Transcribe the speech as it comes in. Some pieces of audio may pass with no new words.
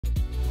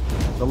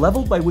The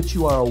level by which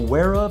you are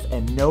aware of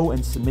and know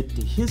and submit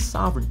to His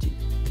sovereignty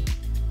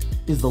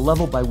is the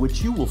level by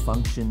which you will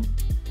function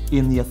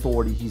in the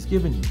authority He's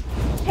given you.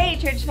 Hey,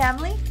 church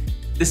family.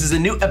 This is a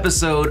new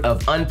episode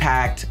of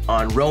Unpacked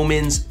on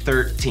Romans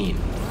 13.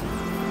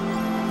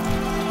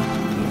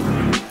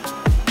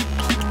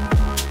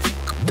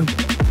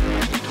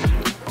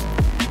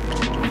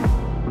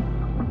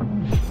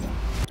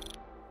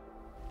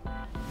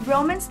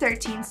 Romans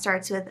 13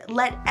 starts with,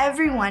 "Let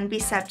everyone be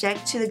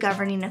subject to the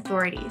governing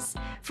authorities,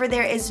 for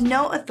there is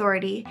no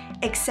authority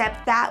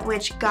except that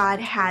which God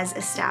has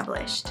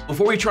established."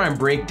 Before we try and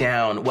break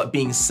down what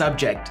being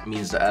subject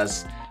means to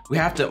us, we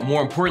have to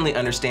more importantly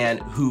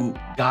understand who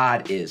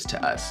God is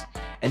to us.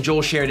 And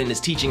Joel shared in his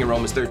teaching in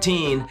Romans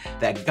 13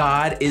 that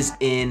God is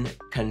in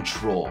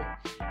control.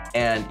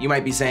 And you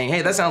might be saying,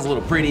 hey, that sounds a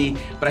little pretty,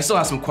 but I still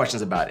have some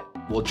questions about it.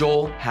 Well,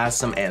 Joel has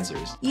some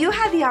answers. You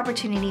had the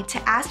opportunity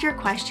to ask your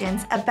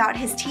questions about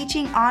his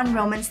teaching on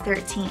Romans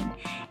 13,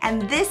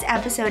 and this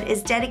episode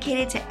is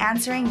dedicated to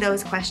answering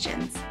those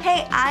questions.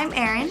 Hey, I'm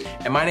Erin.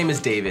 And my name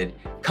is David.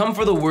 Come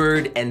for the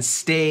word and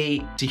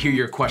stay to hear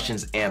your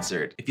questions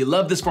answered. If you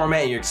love this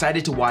format and you're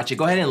excited to watch it,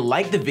 go ahead and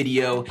like the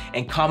video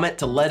and comment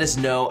to let us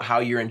know how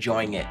you're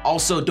enjoying it.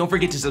 Also, don't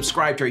forget to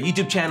subscribe to our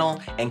YouTube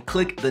channel and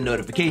click the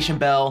notification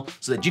bell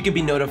so that you can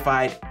be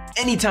notified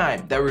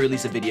anytime that we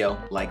release a video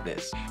like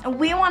this. And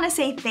we want to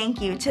say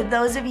thank you to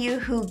those of you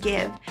who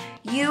give.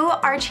 You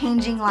are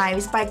changing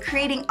lives by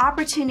creating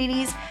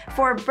opportunities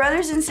for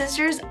brothers and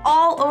sisters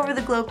all over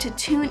the globe to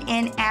tune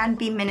in and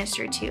be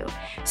ministered to.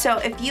 So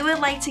if you would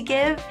like to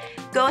give,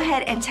 go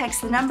ahead and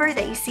text the number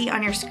that you see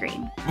on your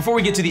screen. Before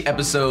we get to the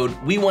episode,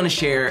 we want to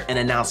share an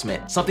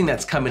announcement, something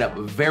that's coming up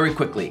very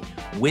quickly.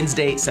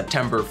 Wednesday,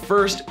 September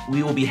 1st,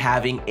 we will be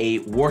having a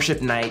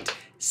worship night,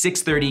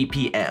 6:30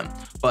 p.m.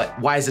 But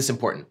why is this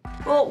important?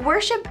 Well,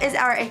 worship is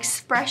our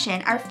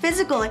expression, our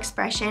physical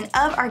expression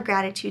of our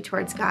gratitude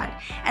towards God.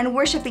 And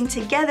worshiping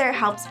together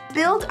helps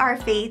build our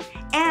faith,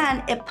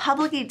 and it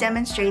publicly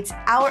demonstrates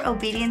our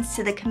obedience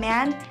to the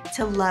command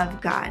to love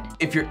God.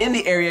 If you're in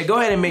the area, go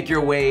ahead and make your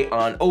way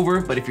on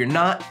over, but if you're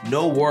not,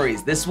 no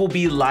worries. This will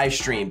be live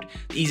streamed.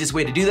 The easiest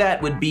way to do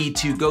that would be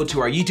to go to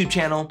our YouTube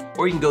channel,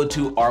 or you can go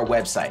to our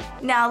website.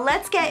 Now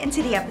let's get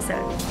into the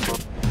episode.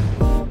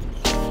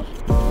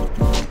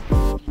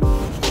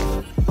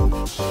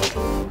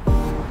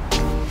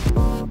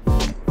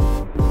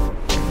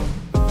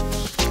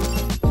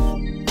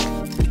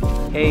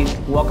 Hey,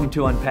 welcome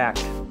to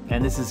Unpacked,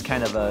 and this is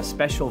kind of a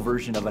special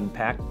version of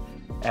Unpacked.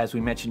 As we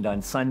mentioned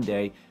on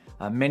Sunday,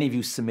 many of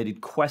you submitted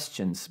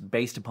questions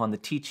based upon the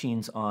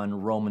teachings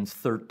on Romans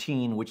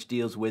 13, which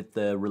deals with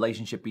the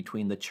relationship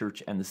between the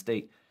church and the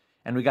state.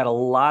 And we got a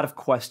lot of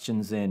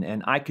questions in,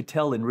 and I could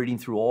tell in reading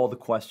through all the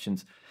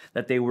questions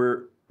that they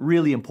were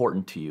really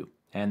important to you,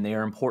 and they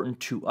are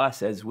important to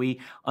us as we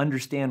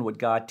understand what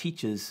God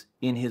teaches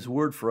in His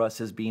Word for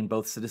us as being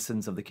both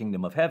citizens of the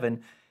kingdom of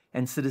heaven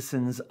and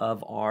citizens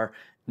of our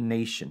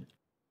nation.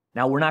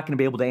 Now, we're not going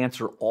to be able to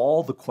answer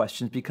all the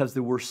questions because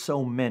there were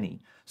so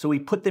many. So we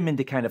put them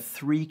into kind of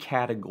three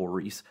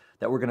categories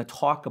that we're going to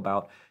talk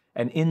about.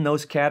 And in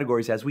those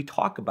categories, as we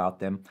talk about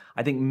them,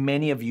 I think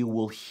many of you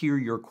will hear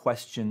your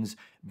questions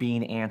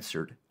being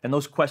answered. And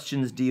those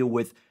questions deal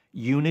with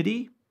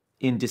unity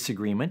in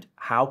disagreement.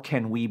 How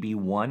can we be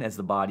one as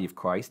the body of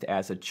Christ,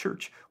 as a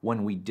church,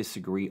 when we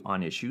disagree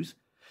on issues?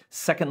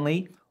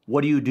 Secondly,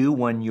 what do you do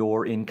when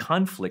you're in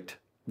conflict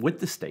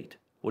with the state?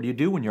 What do you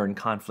do when you're in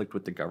conflict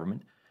with the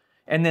government?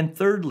 And then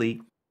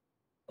thirdly,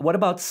 what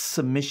about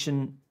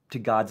submission to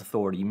God's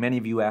authority? Many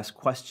of you ask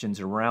questions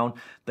around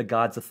the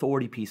God's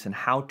authority piece and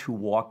how to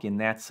walk in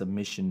that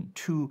submission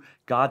to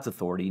God's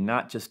authority,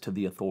 not just to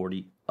the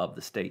authority of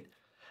the state.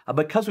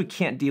 Because we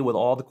can't deal with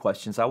all the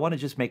questions, I want to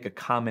just make a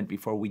comment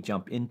before we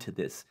jump into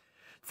this.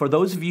 For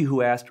those of you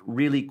who asked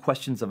really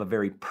questions of a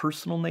very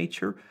personal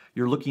nature,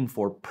 you're looking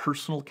for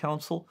personal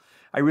counsel,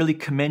 I really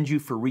commend you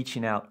for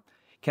reaching out.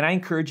 Can I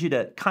encourage you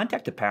to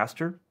contact a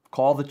pastor,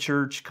 call the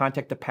church,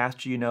 contact a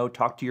pastor you know,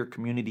 talk to your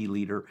community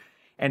leader,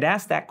 and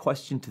ask that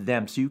question to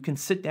them so you can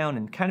sit down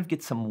and kind of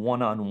get some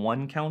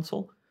one-on-one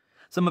counsel.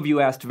 Some of you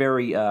asked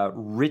very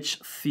rich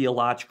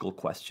theological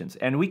questions,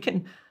 and we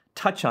can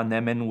touch on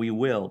them, and we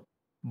will.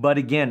 But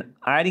again,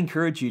 I'd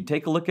encourage you to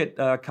take a look at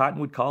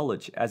Cottonwood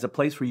College as a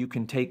place where you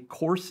can take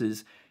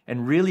courses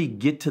and really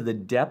get to the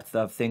depth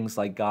of things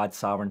like God's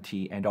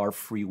sovereignty and our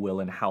free will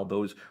and how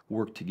those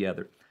work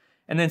together.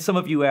 And then some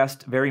of you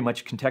asked very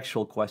much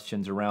contextual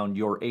questions around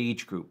your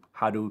age group.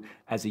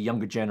 As a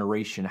younger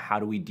generation, how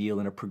do we deal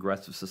in a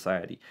progressive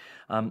society?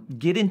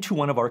 Get into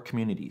one of our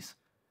communities,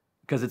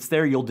 because it's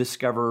there you'll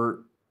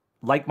discover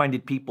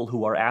like-minded people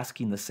who are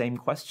asking the same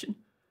question,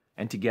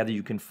 and together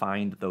you can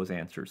find those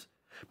answers.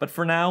 But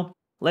for now,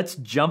 let's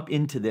jump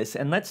into this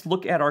and let's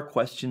look at our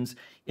questions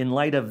in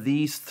light of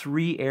these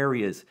three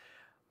areas.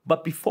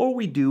 But before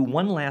we do,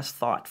 one last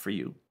thought for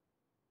you.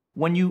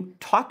 When you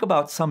talk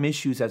about some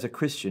issues as a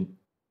Christian,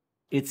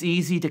 it's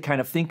easy to kind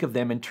of think of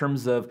them in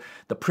terms of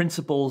the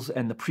principles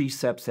and the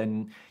precepts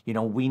and,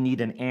 we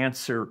need an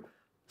answer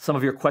Some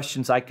of your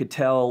questions I could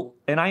tell,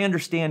 and I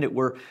understand it,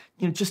 were,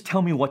 just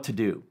tell me what to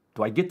do.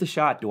 Do I get the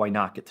shot? Do I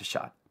not get the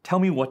shot? Tell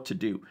me what to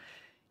do.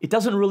 It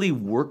doesn't really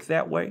work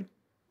that way.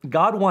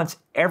 God wants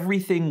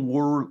everything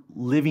we're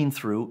living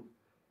through,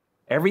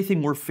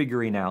 everything we're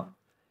figuring out.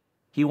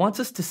 He wants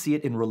us to see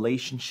it in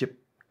relationship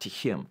to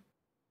Him.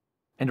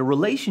 And a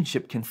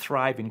relationship can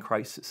thrive in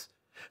crisis.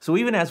 So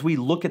even as we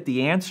look at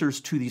the answers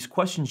to these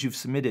questions you've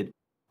submitted,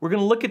 we're going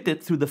to look at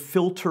it through the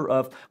filter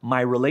of my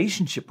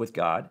relationship with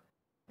God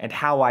and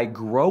how I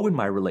grow in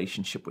my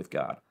relationship with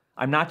God.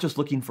 I'm not just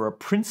looking for a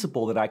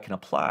principle that I can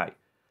apply,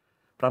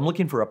 but I'm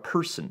looking for a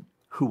person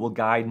who will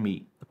guide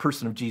me, the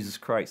person of Jesus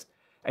Christ,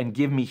 and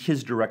give me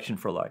His direction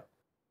for life.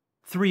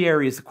 3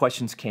 areas the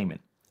questions came in.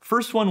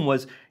 First one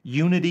was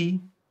unity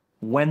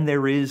when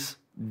there is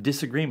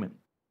disagreement.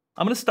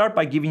 I'm going to start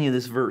by giving you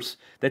this verse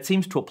that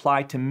seems to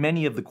apply to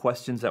many of the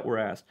questions that were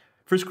asked.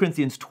 1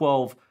 Corinthians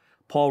 12,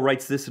 Paul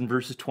writes this in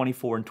verses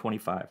 24 and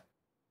 25.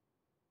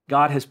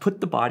 God has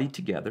put the body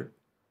together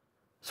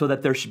so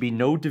that there should be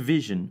no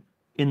division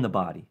in the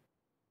body,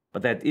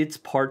 but that its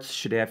parts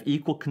should have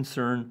equal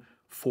concern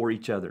for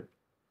each other.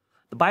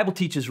 The Bible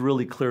teaches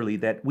really clearly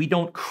that we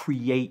don't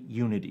create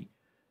unity.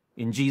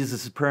 In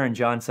Jesus' prayer in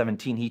John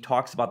 17, He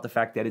talks about the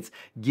fact that it's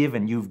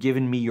given. You've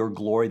given me your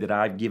glory that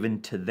I've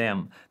given to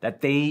them,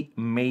 that they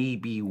may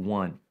be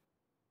one.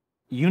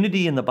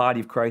 Unity in the body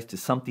of Christ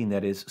is something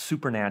that is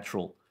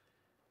supernatural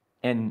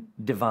and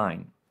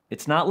divine.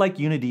 It's not like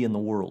unity in the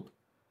world.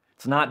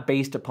 It's not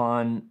based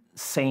upon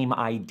same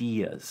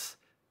ideas.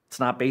 It's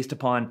not based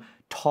upon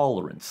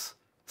tolerance.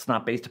 It's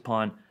not based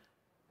upon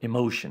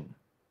emotion.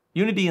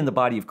 Unity in the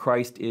body of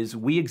Christ is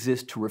we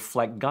exist to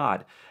reflect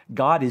God.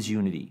 God is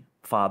unity,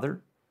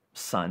 Father,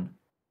 Son,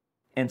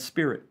 and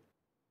Spirit.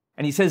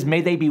 And He says,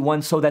 may they be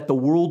one so that the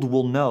world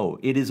will know.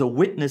 It is a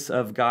witness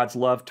of God's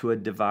love to a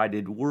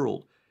divided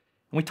world.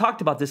 And we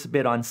talked about this a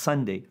bit on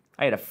Sunday.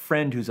 I had a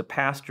friend who's a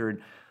pastor,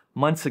 and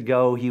months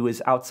ago, he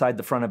was outside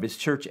the front of his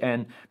church,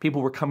 and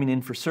people were coming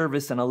in for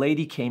service, and a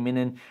lady came in,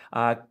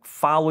 and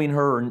following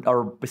her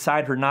or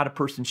beside her, not a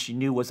person she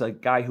knew, was a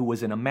guy who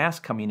was in a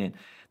mask coming in.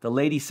 The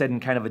lady said in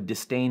kind of a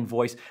disdain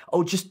voice,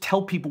 "Oh, just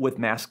tell people with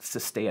masks to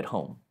stay at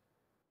home."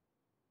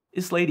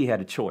 This lady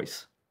had a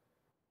choice: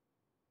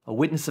 a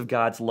witness of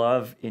God's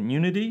love in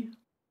unity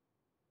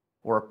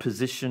or a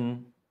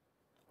position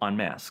on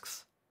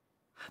masks.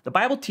 The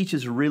Bible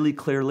teaches really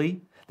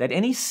clearly that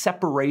any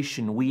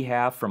separation we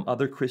have from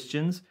other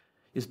Christians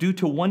is due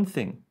to one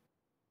thing: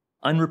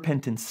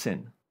 unrepentant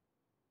sin.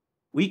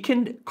 We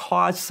can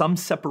cause some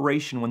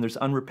separation when there's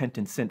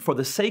unrepentant sin for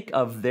the sake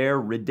of their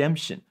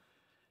redemption.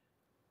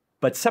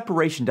 But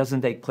separation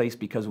doesn't take place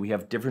because we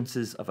have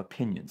differences of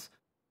opinions.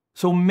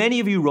 So many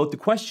of you wrote the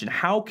question,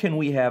 how can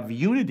we have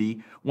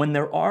unity when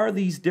there are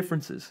these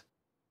differences?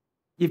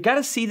 You've got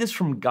to see this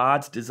from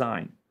God's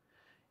design.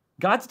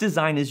 God's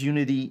design is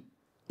unity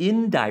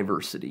in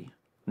diversity,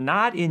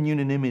 not in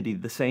unanimity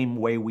the same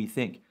way we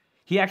think.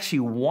 He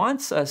actually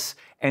wants us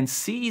and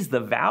sees the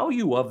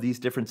value of these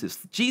differences.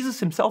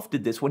 Jesus Himself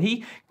did this. When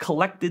He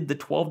collected the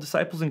 12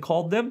 disciples and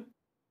called them,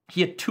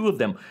 He had 2 of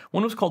them.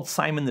 One was called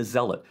Simon the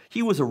Zealot.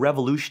 He was a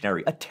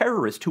revolutionary, a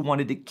terrorist who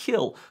wanted to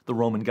kill the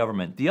Roman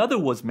government. The other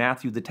was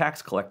Matthew the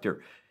tax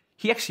collector.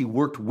 He actually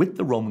worked with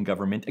the Roman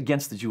government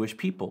against the Jewish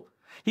people.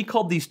 He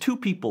called these 2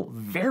 people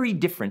very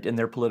different in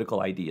their political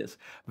ideas,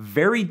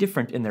 very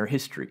different in their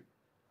history.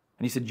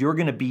 And He said, you're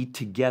going to be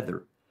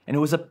together. And it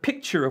was a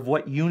picture of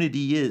what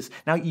unity is.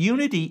 Now,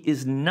 unity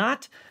is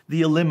not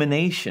the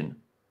elimination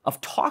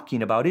of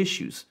talking about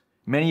issues.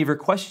 Many of your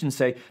questions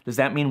say, does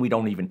that mean we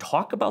don't even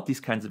talk about these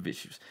kinds of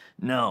issues?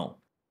 No.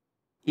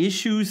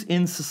 Issues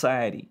in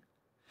society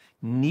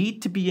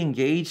need to be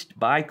engaged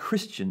by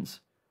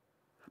Christians,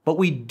 but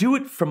we do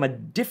it from a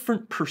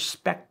different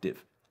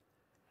perspective.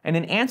 And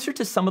in answer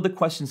to some of the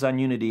questions on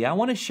unity, I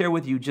want to share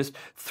with you just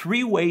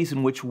 3 ways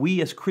in which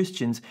we as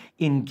Christians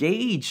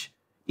engage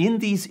in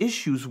these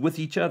issues with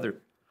each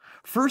other.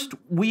 First,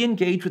 we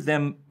engage with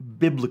them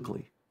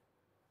biblically.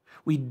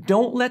 We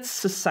don't let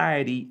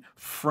society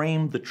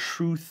frame the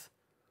truth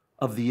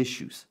of the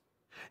issues.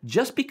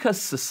 Just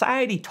because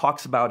society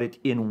talks about it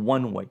in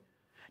one way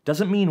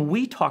doesn't mean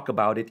we talk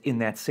about it in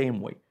that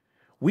same way.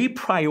 We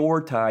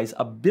prioritize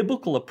a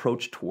biblical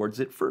approach towards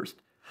it first.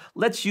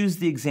 Let's use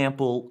the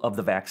example of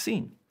the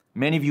vaccine.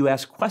 Many of you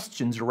ask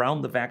questions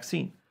around the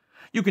vaccine.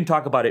 You can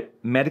talk about it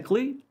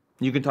medically,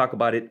 you can talk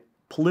about it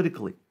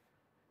politically,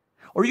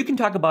 or you can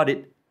talk about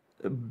it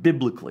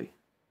biblically.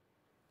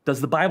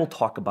 Does the Bible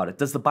talk about it?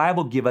 Does the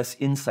Bible give us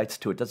insights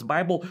to it? Does the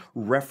Bible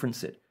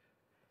reference it?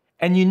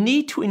 And you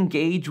need to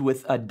engage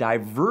with a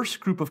diverse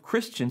group of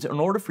Christians in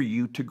order for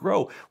you to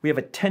grow. We have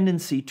a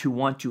tendency to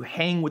want to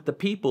hang with the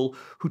people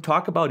who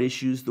talk about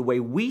issues the way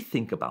we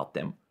think about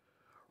them,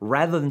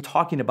 rather than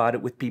talking about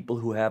it with people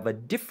who have a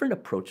different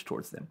approach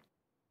towards them.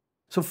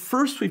 So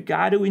first, we've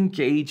got to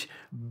engage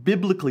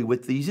biblically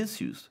with these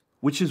issues,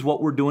 which is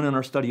what we're doing in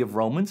our study of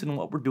Romans and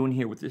what we're doing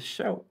here with this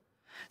show.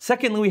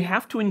 Secondly, we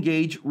have to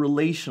engage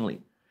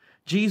relationally.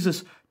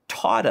 Jesus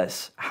taught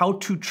us how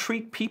to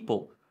treat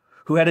people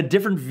who had a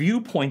different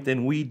viewpoint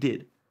than we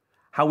did,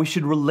 how we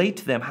should relate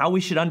to them, how we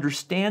should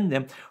understand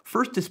them,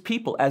 first as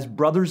people, as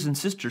brothers and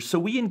sisters. So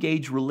we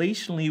engage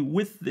relationally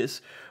with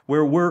this,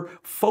 where we're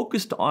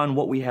focused on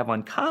what we have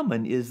in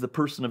common is the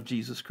person of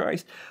Jesus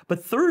Christ.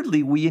 But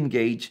thirdly, we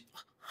engage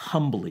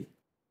humbly.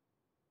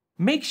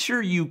 Make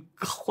sure you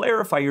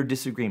clarify your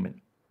disagreement.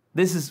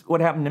 This is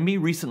what happened to me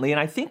recently, and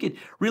I think it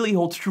really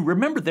holds true.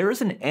 Remember, there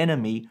is an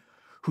enemy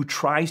who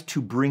tries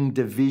to bring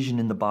division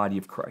in the body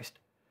of Christ.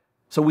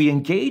 So we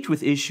engage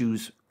with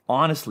issues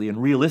honestly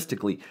and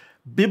realistically,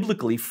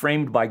 biblically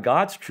framed by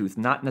God's truth,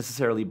 not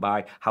necessarily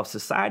by how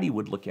society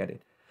would look at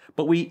it.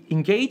 But we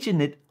engage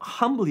in it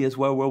humbly as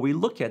well, where we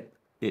look at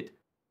it.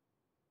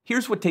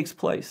 Here's what takes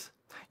place.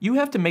 You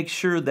have to make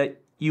sure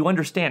that you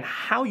understand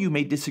how you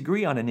may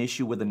disagree on an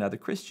issue with another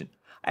Christian.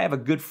 I have a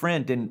good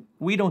friend, and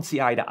we don't see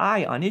eye to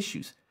eye on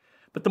issues.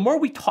 But the more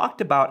we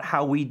talked about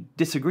how we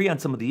disagree on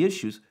some of the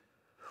issues,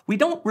 we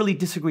don't really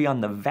disagree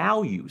on the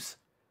values.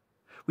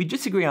 We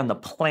disagree on the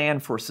plan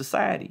for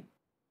society.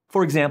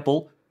 For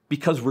example,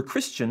 because we're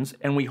Christians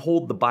and we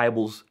hold the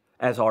Bibles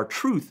as our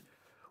truth,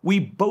 we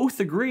both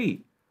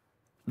agree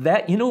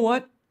that, you know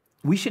what,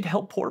 we should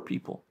help poor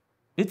people.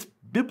 It's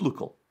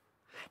biblical.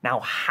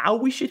 Now, how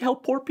we should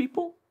help poor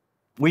people,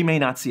 we may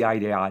not see eye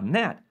to eye on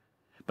that,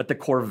 but the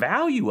core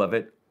value of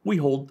it, we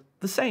hold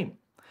the same.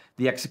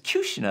 The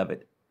execution of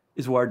it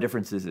is where our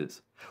differences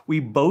is. We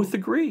both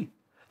agree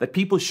that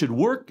people should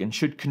work and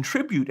should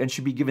contribute and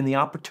should be given the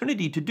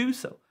opportunity to do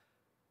so.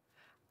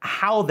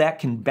 How that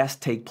can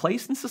best take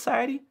place in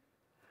society,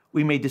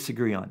 we may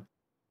disagree on.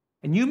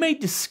 And you may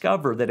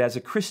discover that as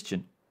a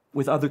Christian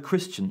with other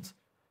Christians,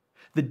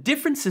 the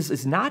differences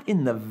is not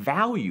in the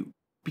value,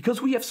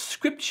 because we have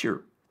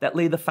scripture that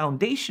lay the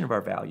foundation of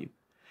our value.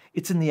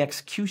 It's in the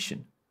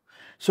execution.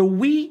 So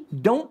we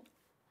don't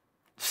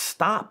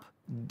stop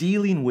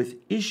dealing with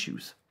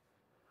issues,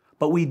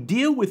 but we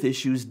deal with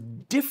issues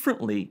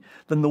differently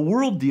than the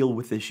world deal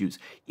with issues.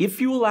 If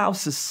you allow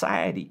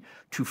society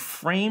to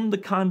frame the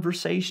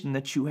conversation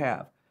that you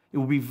have, it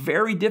will be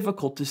very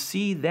difficult to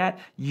see that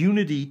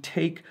unity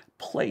take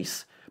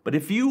place. But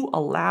if you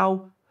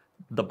allow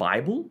the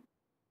Bible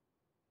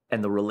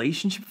and the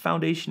relationship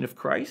foundation of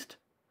Christ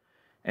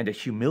and a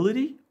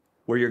humility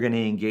where you're going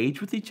to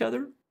engage with each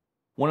other,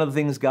 one of the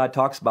things God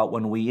talks about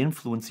when we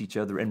influence each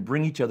other and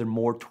bring each other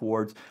more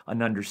towards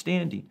an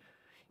understanding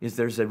is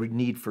there's a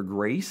need for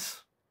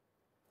grace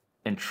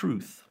and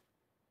truth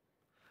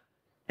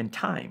and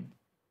time.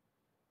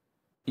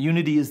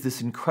 Unity is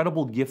this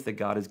incredible gift that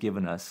God has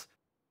given us.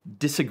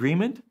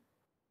 Disagreement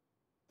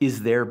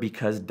is there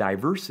because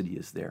diversity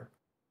is there.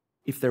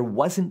 If there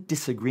wasn't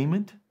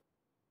disagreement,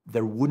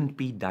 there wouldn't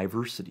be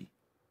diversity.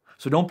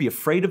 So don't be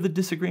afraid of the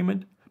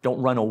disagreement.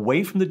 Don't run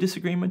away from the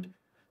disagreement.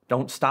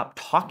 Don't stop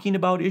talking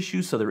about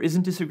issues so there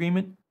isn't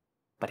disagreement,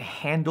 but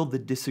handle the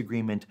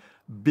disagreement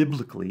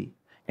biblically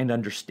and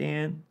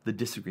understand the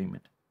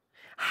disagreement.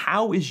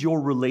 How is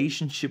your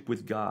relationship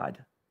with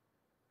God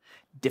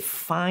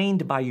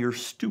defined by your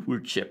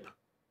stewardship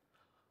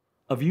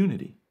of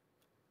unity?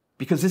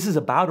 Because this is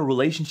about a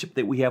relationship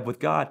that we have with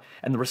God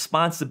and the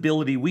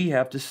responsibility we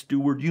have to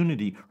steward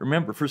unity.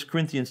 Remember, 1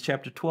 Corinthians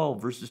chapter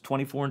 12, verses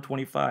 24 and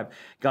 25.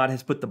 God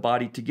has put the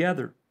body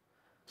together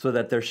so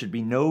that there should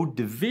be no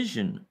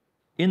division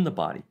in the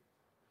body,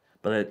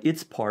 but that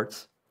its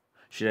parts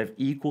should have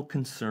equal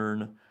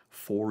concern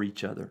for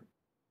each other.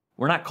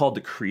 We're not called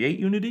to create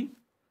unity,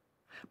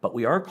 but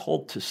we are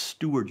called to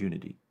steward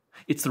unity.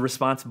 It's the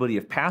responsibility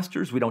of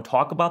pastors. We don't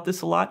talk about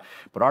this a lot,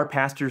 but our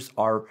pastors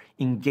are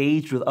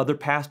engaged with other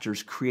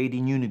pastors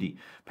creating unity.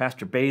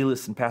 Pastor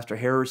Bayless and Pastor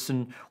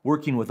Harrison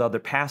working with other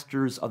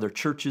pastors, other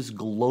churches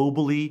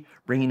globally,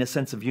 bringing a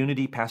sense of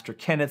unity. Pastor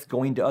Kenneth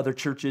going to other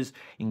churches,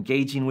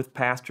 engaging with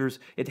pastors.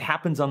 It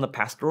happens on the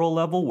pastoral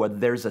level where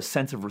there's a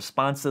sense of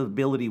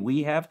responsibility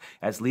we have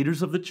as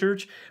leaders of the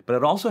church, but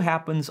it also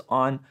happens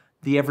on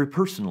the every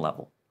person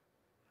level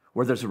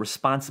where there's a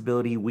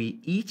responsibility we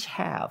each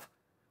have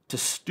to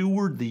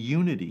steward the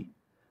unity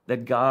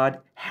that God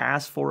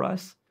has for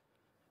us.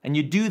 And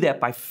you do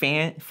that by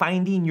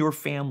finding your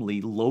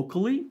family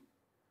locally,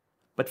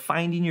 but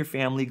finding your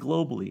family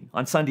globally.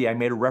 On Sunday, I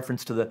made a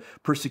reference to the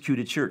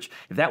persecuted church.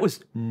 If that was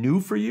new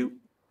for you,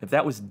 if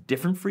that was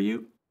different for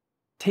you,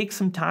 take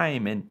some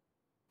time and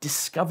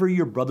discover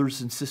your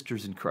brothers and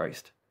sisters in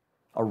Christ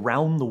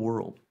around the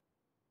world.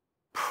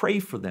 Pray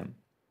for them.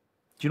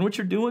 Do you know what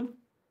you're doing?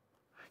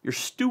 You're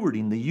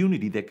stewarding the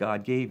unity that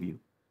God gave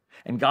you.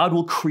 And God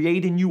will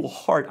create in you a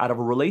heart out of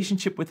a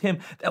relationship with Him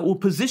that will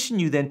position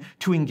you then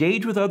to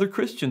engage with other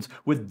Christians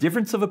with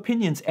difference of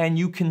opinions, and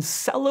you can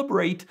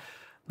celebrate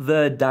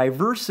the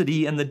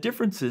diversity and the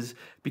differences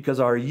because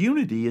our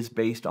unity is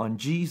based on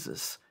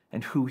Jesus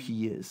and who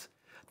He is.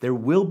 There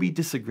will be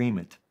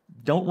disagreement.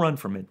 Don't run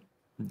from it.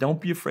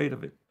 Don't be afraid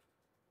of it.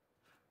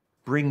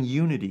 Bring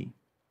unity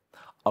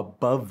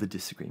above the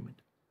disagreement.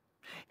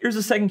 Here's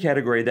a second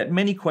category that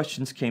many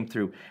questions came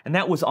through, and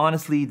that was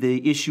honestly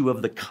the issue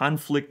of the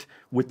conflict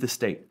with the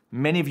state.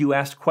 Many of you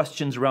asked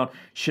questions around,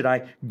 should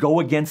I go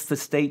against the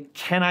state?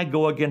 Can I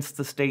go against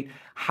the state?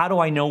 How do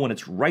I know when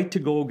it's right to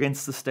go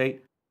against the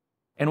state?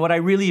 And what I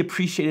really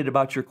appreciated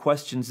about your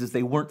questions is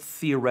they weren't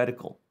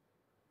theoretical.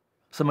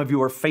 Some of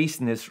you are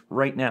facing this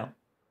right now.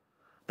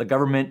 The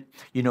government,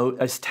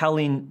 is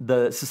telling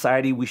the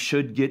society we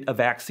should get a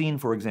vaccine,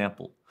 for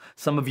example.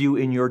 Some of you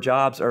in your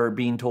jobs are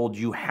being told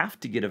you have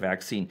to get a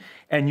vaccine,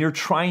 and you're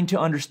trying to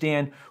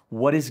understand,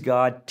 what is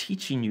God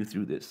teaching you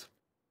through this?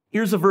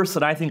 Here's a verse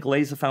that I think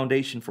lays a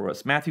foundation for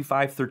us. Matthew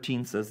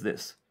 5:13 says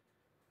this,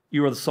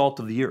 "You are the salt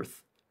of the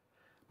earth,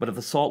 but if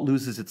the salt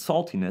loses its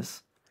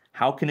saltiness,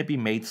 how can it be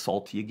made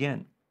salty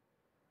again?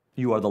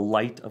 You are the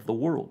light of the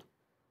world.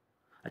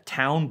 A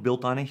town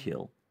built on a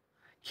hill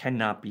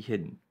cannot be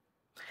hidden."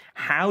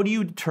 How do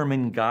you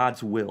determine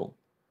God's will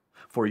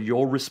for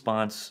your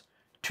response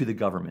to the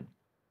government?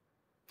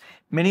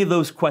 Many of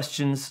those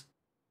questions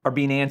are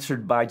being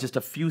answered by just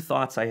a few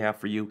thoughts I have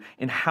for you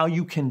in how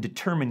you can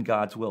determine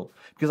God's will.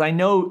 Because I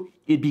know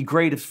it'd be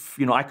great if,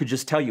 I could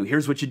just tell you,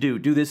 here's what you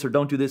do this or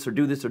don't do this, or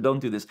do this or don't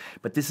do this.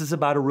 But this is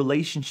about a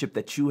relationship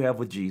that you have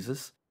with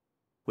Jesus,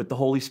 with the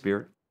Holy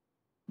Spirit,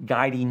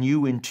 guiding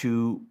you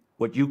into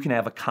what you can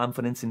have a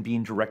confidence in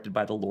being directed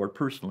by the Lord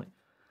personally.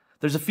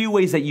 There's a few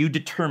ways that you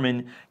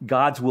determine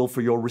God's will for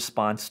your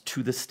response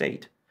to the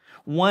state.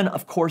 One,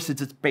 of course,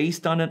 is it's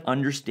based on an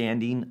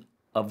understanding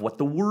of what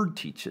the Word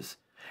teaches.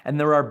 And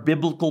there are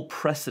biblical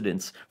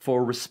precedents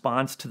for a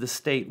response to the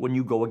state when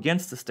you go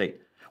against the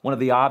state. One of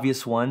the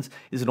obvious ones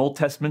is an Old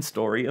Testament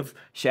story of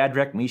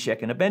Shadrach,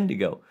 Meshach, and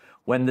Abednego.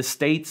 When the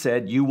state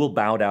said, "You will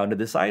bow down to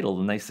this idol."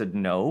 And they said,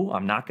 "No,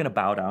 I'm not going to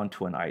bow down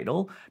to an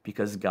idol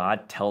because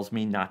God tells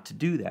me not to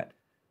do that."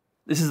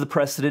 This is the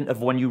precedent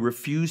of when you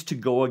refuse to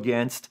go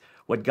against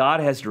what God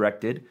has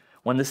directed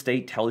when the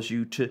state tells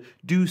you to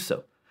do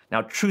so.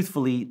 Now,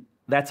 truthfully,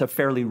 that's a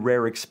fairly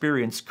rare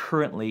experience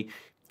currently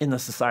in the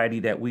society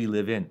that we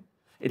live in.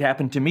 It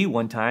happened to me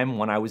one time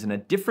when I was in a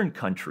different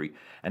country,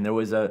 and there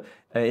was an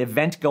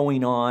event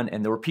going on,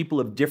 and there were people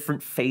of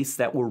different faiths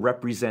that were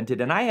represented,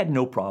 and I had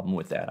no problem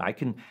with that. I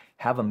can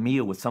have a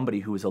meal with somebody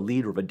who is a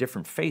leader of a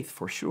different faith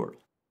for sure.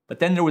 But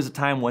then there was a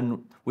time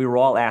when we were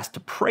all asked to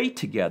pray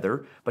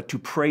together, but to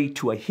pray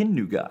to a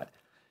Hindu god,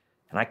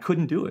 and I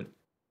couldn't do it.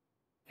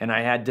 And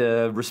I had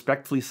to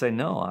respectfully say,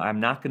 no, I'm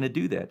not going to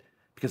do that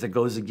because it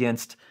goes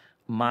against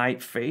my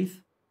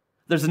faith.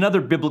 There's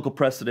another biblical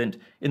precedent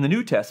in the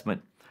New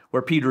Testament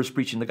where Peter is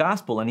preaching the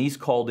gospel, and he's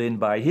called in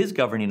by his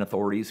governing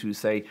authorities who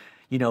say,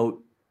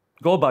 go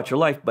about your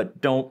life,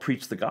 but don't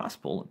preach the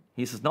gospel.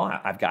 He says, no,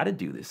 I've got to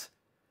do this.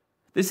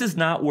 This is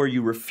not where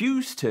you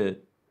refuse to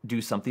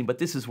do something, but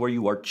this is where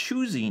you are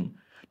choosing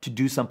to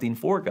do something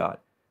for God,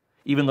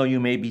 even though you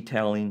may be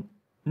telling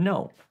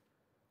no.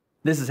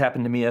 This has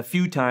happened to me a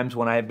few times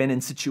when I have been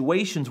in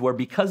situations where,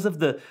 because of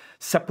the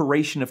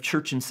separation of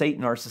church and state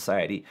in our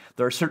society,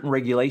 there are certain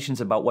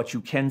regulations about what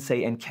you can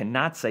say and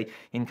cannot say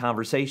in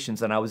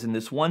conversations. And I was in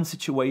this one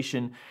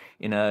situation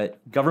in a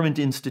government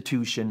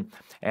institution,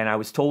 and I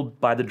was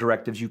told by the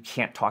directives, you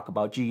can't talk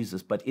about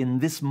Jesus. But in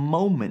this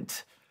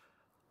moment,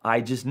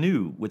 I just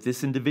knew with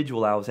this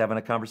individual I was having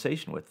a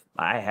conversation with,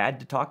 I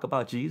had to talk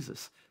about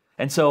Jesus.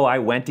 And so I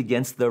went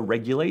against the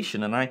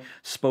regulation and I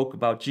spoke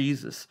about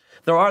Jesus.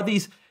 There are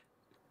these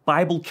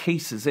Bible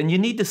cases, and you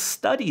need to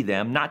study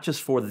them, not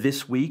just for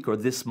this week or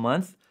this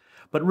month,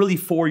 but really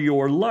for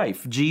your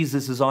life.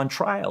 Jesus is on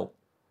trial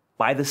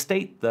by the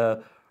state,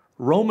 the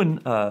Roman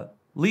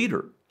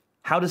leader.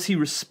 How does he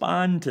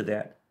respond to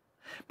that?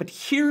 But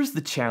here's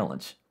the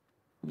challenge.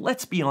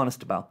 Let's be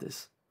honest about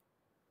this.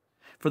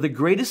 For the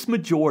greatest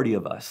majority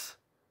of us,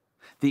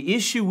 the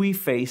issue we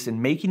face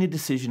in making a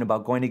decision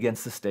about going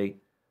against the state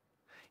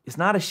is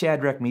not a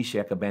Shadrach,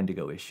 Meshach,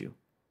 Abednego issue.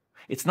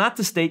 It's not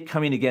the state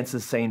coming against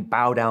us saying,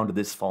 bow down to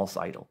this false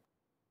idol.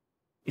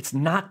 It's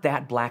not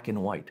that black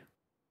and white.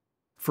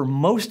 For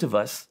most of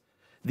us,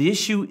 the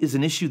issue is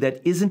an issue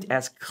that isn't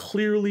as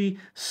clearly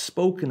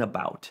spoken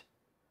about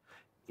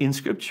in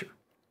Scripture.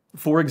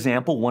 For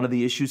example, one of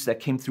the issues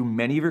that came through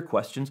many of your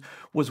questions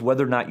was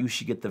whether or not you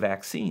should get the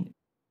vaccine,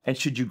 and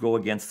should you go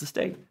against the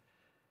state.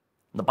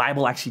 The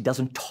Bible actually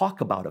doesn't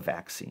talk about a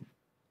vaccine,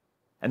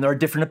 and there are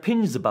different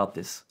opinions about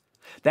this.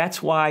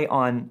 That's why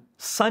on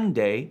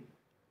Sunday,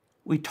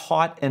 we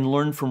taught and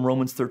learned from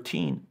Romans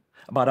 13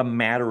 about a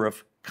matter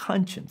of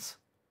conscience,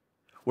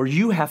 where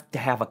you have to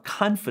have a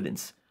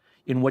confidence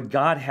in what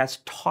God has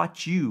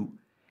taught you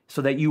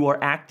so that you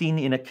are acting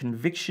in a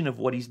conviction of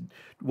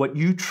what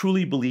you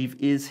truly believe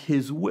is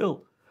His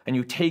will. And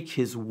you take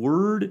His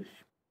word,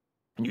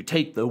 and you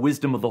take the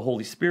wisdom of the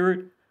Holy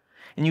Spirit,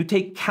 and you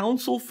take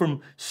counsel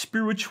from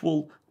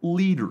spiritual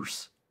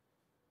leaders.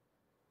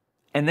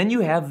 And then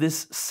you have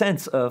this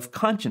sense of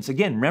conscience.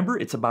 Again, remember,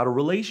 it's about a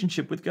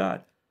relationship with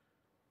God.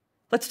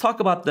 Let's talk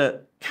about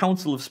the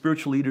counsel of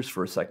spiritual leaders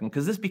for a second,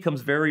 because this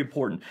becomes very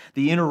important,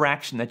 the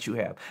interaction that you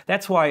have.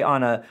 That's why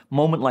on a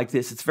moment like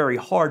this, it's very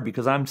hard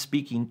because I'm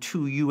speaking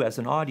to you as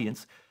an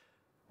audience.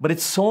 But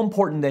it's so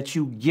important that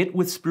you get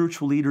with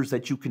spiritual leaders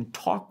that you can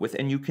talk with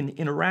and you can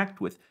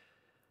interact with.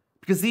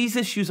 Because these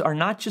issues are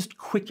not just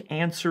quick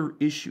answer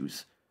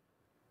issues.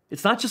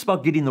 It's not just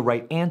about getting the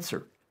right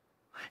answer.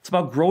 It's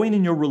about growing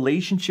in your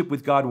relationship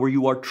with God where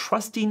you are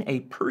trusting a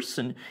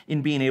person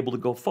in being able to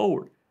go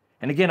forward.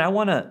 And again, I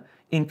want to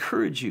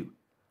encourage you.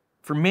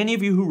 For many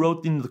of you who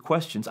wrote into the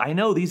questions, I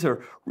know these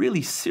are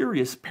really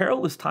serious,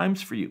 perilous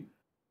times for you.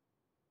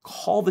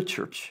 Call the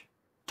church.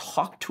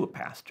 Talk to a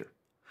pastor.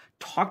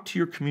 Talk to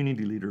your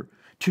community leader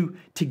to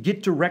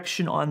get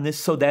direction on this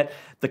so that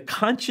the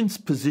conscience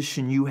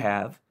position you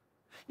have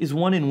is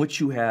one in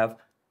which you have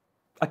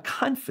a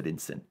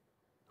confidence in.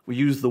 We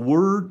use the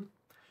word.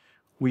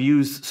 We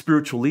use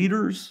spiritual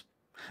leaders.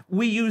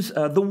 We use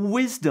the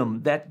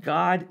wisdom that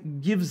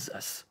God gives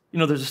us. You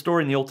know, there's a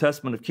story in the Old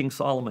Testament of King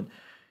Solomon,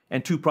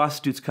 and two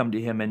prostitutes come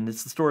to him, and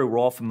it's the story we're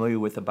all familiar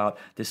with about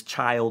this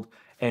child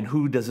and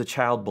who does a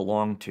child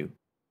belong to.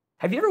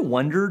 Have you ever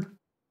wondered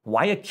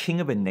why a king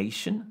of a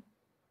nation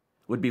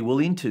would be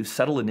willing to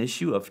settle an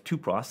issue of two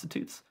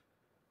prostitutes?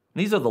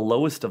 These are the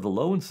lowest of the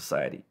low in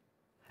society.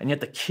 And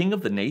yet the king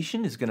of the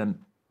nation is going to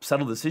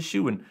settle this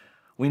issue. And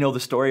we know the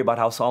story about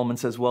how Solomon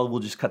says, well, we'll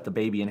just cut the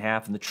baby in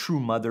half. And the true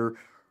mother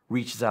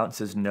reaches out and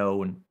says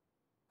no. And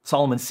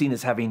Solomon's seen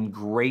as having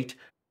great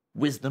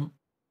wisdom.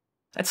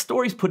 That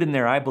story's put in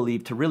there, I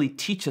believe, to really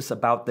teach us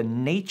about the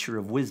nature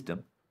of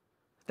wisdom,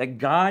 that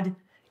God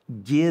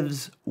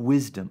gives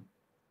wisdom.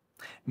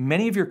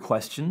 Many of your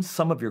questions,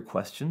 some of your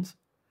questions,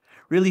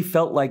 really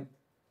felt like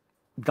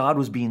God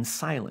was being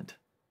silent,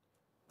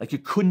 like you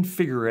couldn't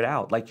figure it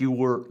out, like you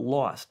were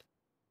lost.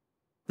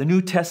 The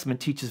New Testament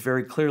teaches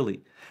very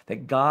clearly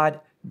that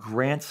God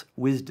grants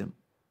wisdom.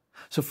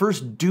 So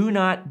first, do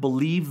not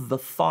believe the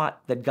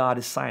thought that God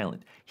is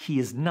silent. He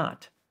is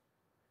not.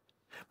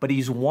 But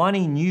he's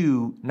wanting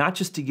you not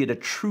just to get a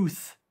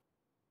truth,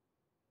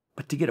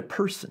 but to get a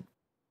person.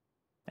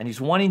 And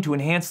he's wanting to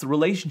enhance the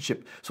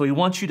relationship. So he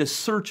wants you to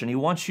search and he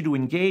wants you to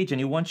engage and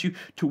he wants you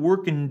to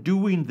work in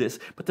doing this.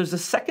 But there's a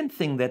second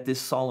thing that this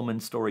Solomon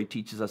story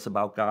teaches us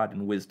about God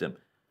and wisdom.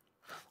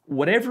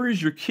 Whatever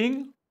is your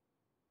king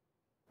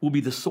will be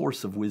the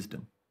source of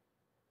wisdom.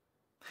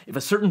 If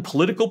a certain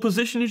political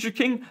position is your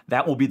king,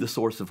 that will be the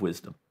source of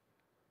wisdom.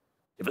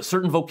 If a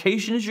certain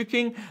vocation is your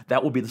king,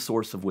 that will be the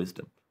source of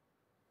wisdom.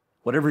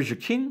 Whatever is your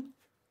king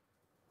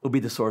will be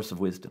the source of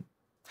wisdom.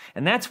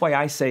 And that's why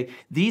I say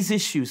these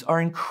issues are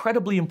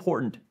incredibly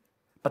important,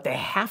 but they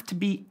have to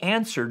be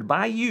answered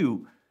by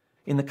you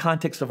in the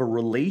context of a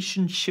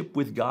relationship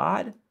with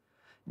God,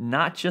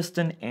 not just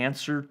an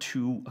answer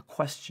to a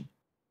question.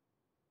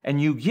 And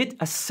you get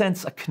a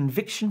sense, a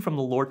conviction from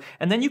the Lord,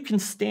 and then you can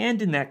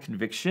stand in that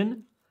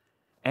conviction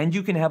and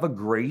you can have a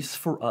grace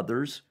for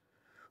others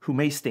who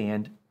may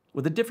stand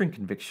with a different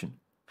conviction.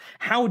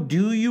 How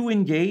do you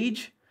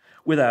engage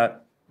with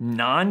a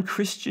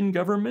non-Christian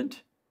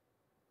government?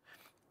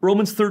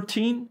 Romans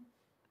 13,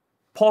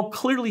 Paul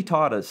clearly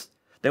taught us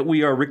that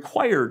we are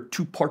required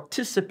to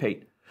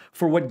participate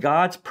for what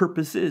God's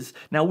purpose is.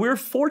 Now, we're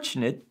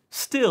fortunate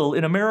still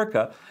in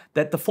America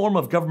that the form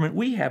of government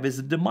we have is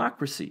a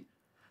democracy.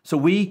 So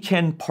we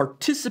can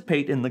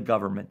participate in the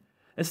government.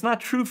 It's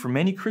not true for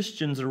many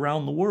Christians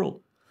around the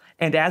world.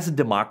 And as a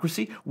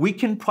democracy, we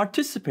can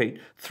participate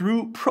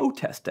through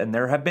protest. And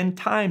there have been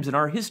times in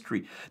our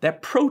history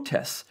that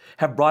protests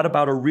have brought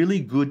about a really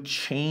good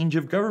change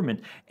of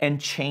government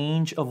and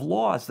change of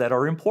laws that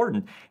are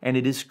important. And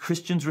it is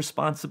Christians'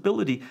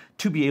 responsibility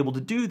to be able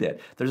to do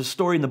that. There's a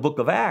story in the book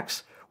of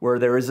Acts where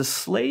there is a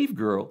slave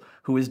girl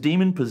who is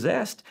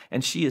demon-possessed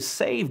and she is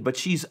saved, but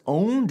she's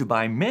owned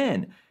by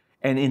men.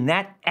 And in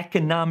that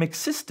economic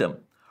system,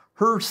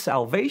 her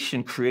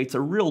salvation creates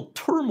a real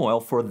turmoil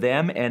for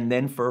them and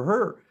then for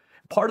her.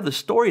 Part of the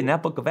story in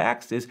that book of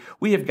Acts is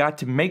we have got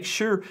to make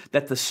sure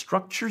that the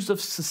structures of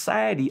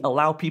society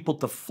allow people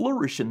to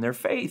flourish in their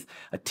faith.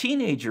 A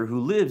teenager who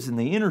lives in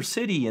the inner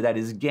city that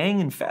is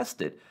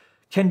gang-infested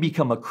can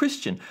become a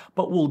Christian,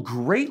 but will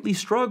greatly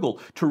struggle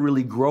to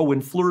really grow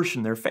and flourish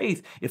in their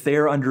faith if they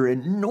are under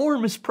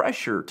enormous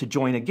pressure to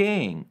join a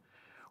gang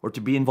or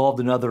to be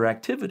involved in other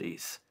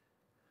activities.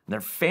 And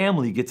their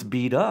family gets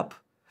beat up.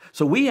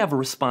 So we have a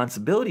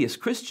responsibility as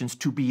Christians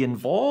to be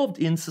involved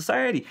in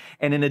society.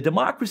 And in a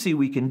democracy,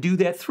 we can do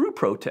that through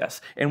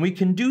protests. And we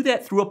can do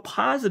that through a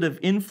positive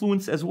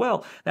influence as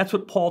well. That's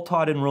what Paul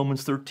taught in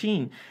Romans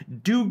 13.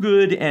 Do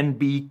good and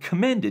be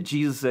commended.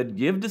 Jesus said,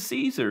 give to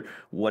Caesar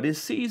what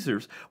is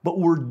Caesar's. But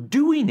we're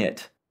doing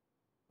it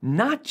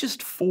not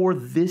just for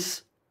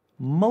this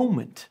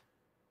moment.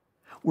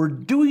 We're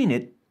doing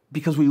it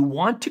because we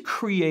want to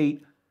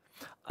create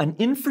an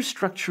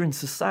infrastructure in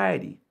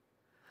society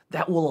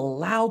that will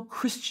allow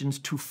Christians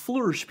to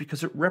flourish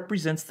because it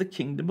represents the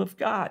kingdom of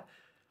God.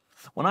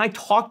 When I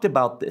talked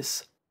about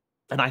this,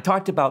 and I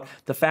talked about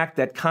the fact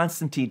that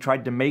Constantine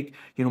tried to make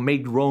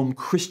Rome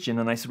Christian,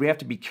 and I said, we have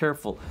to be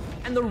careful.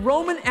 And the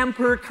Roman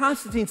Emperor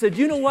Constantine said,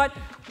 you know what?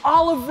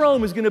 All of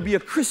Rome is going to be a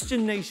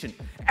Christian nation.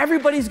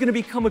 Everybody's going to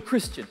become a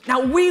Christian. Now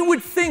we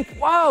would think,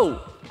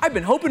 wow, I've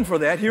been hoping for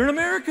that here in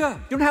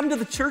America. You know what happened to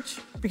the church?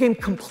 became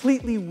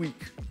completely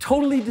weak,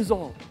 totally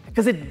dissolved,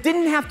 because it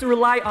didn't have to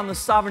rely on the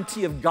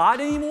sovereignty of God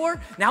anymore.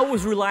 Now it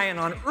was relying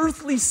on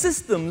earthly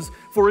systems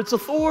for its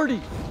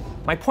authority.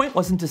 My point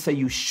wasn't to say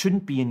you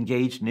shouldn't be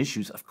engaged in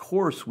issues. Of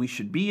course, we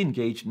should be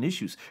engaged in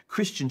issues.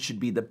 Christians should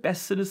be the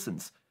best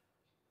citizens.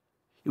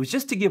 It was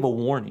just to give a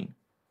warning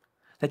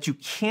that you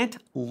can't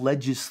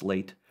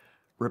legislate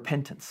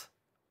repentance.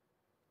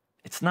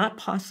 It's not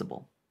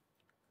possible.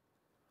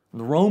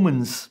 The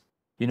Romans,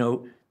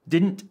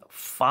 didn't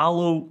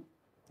follow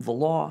the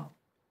law.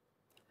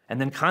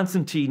 And then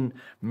Constantine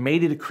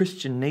made it a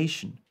Christian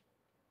nation.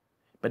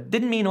 But it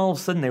didn't mean all of a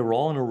sudden they were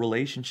all in a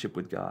relationship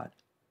with God.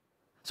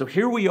 So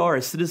here we are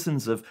as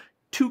citizens of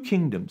two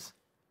kingdoms,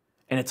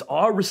 and it's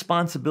our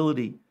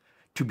responsibility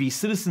to be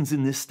citizens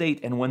in this state.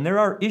 And when there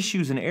are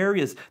issues and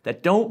areas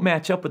that don't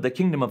match up with the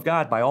kingdom of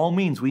God, by all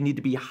means, we need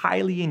to be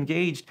highly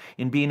engaged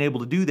in being able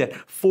to do that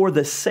for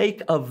the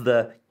sake of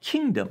the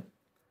kingdom.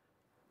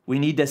 We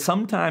need to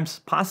sometimes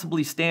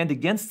possibly stand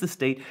against the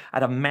state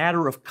out of a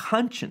matter of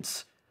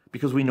conscience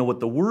because we know what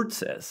the Word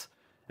says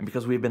and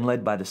because we've been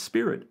led by the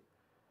Spirit.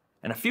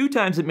 And a few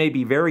times it may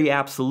be very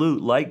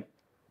absolute, like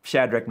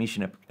Shadrach,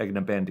 Meshach, and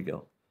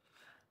Abednego.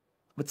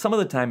 But some of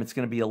the time it's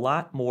going to be a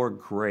lot more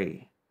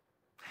gray.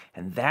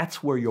 And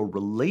that's where your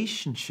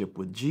relationship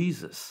with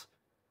Jesus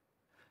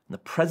and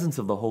the presence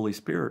of the Holy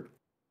Spirit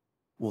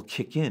will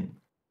kick in.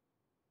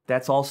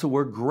 That's also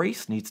where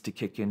grace needs to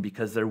kick in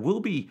because there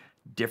will be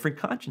different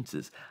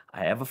consciences.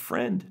 I have a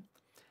friend,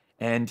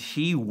 and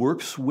he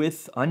works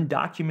with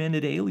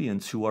undocumented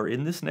aliens who are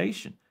in this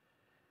nation.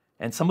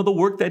 And some of the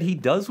work that he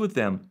does with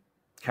them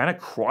kind of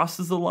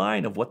crosses the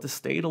line of what the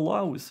state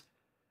allows.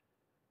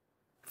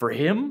 For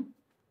him,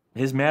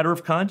 his matter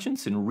of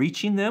conscience in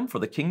reaching them for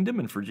the kingdom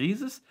and for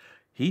Jesus,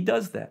 he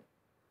does that.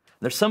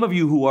 There's some of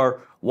you who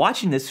are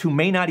watching this who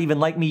may not even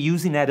like me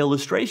using that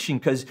illustration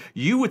because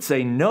you would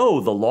say,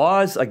 no, the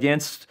laws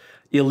against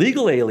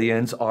illegal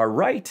aliens are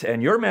right.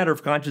 And your matter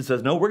of conscience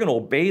says, no, we're going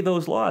to obey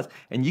those laws.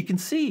 And you can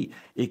see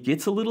it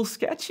gets a little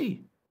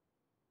sketchy.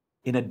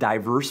 In a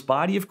diverse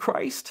body of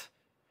Christ,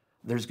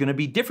 there's going to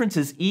be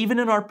differences even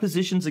in our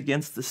positions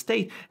against the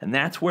state. And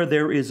that's where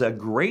there is a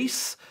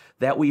grace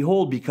that we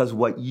hold because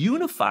what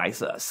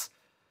unifies us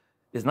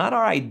is not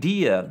our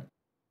idea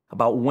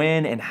about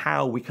when and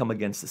how we come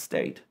against the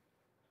state.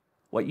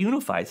 What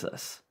unifies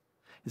us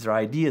is our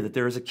idea that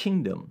there is a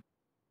kingdom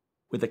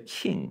with a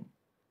king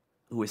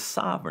who is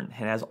sovereign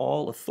and has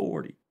all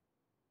authority.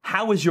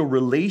 How is your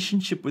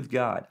relationship with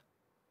God?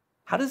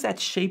 How does that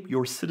shape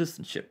your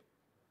citizenship?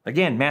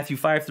 Again, Matthew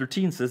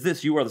 5:13 says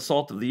this, you are the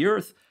salt of the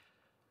earth,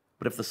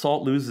 but if the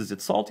salt loses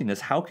its saltiness,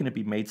 how can it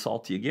be made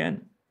salty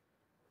again?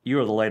 You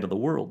are the light of the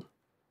world.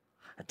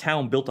 A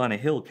town built on a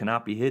hill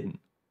cannot be hidden.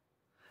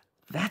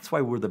 That's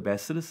why we're the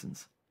best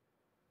citizens,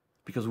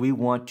 because we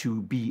want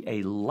to be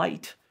a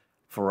light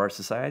for our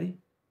society.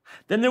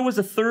 Then there was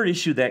a third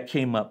issue that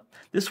came up.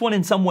 This one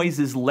in some ways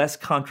is less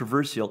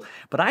controversial,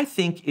 but I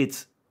think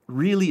it's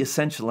really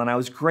essential, and I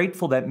was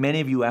grateful that many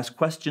of you asked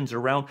questions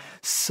around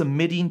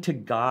submitting to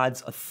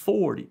God's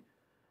authority,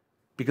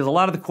 because a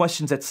lot of the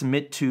questions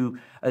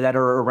that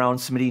are around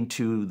submitting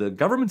to the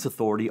government's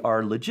authority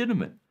are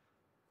legitimate.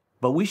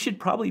 But we should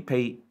probably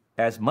pay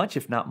as much,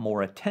 if not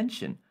more,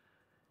 attention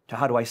to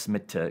how do I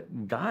submit to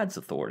God's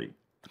authority.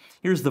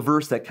 Here's the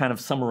verse that kind of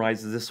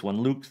summarizes this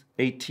one. Luke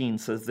 18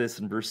 says this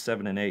in verse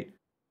 7 and 8.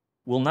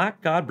 Will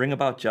not God bring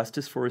about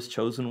justice for his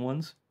chosen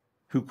ones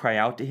who cry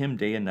out to him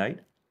day and night?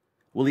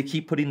 Will he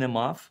keep putting them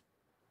off?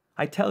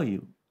 I tell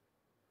you,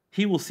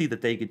 he will see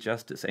that they get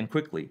justice, and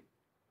quickly.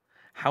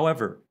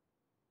 However,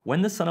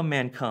 when the Son of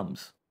Man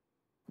comes,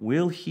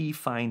 will he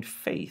find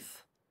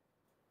faith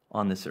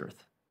on this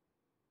earth?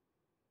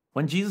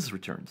 When Jesus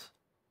returns.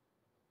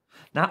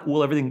 Not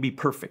will everything be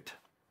perfect,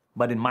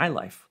 but in my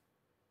life,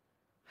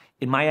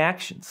 in my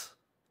actions,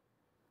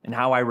 in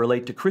how I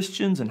relate to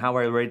Christians and how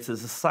I relate to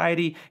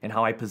society and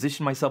how I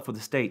position myself with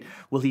the state,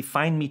 will he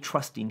find me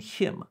trusting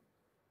him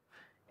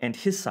and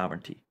his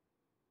sovereignty?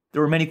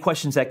 There were many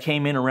questions that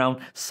came in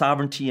around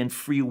sovereignty and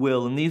free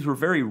will, and these were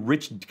very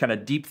rich, kind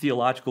of deep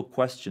theological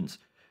questions.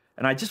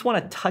 And I just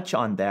want to touch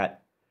on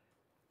that.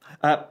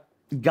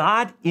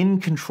 God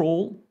in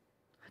control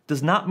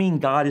does not mean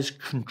God is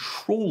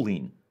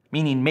controlling,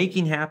 meaning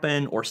making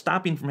happen or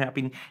stopping from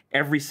happening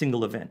every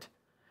single event.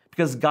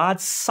 Because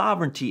God's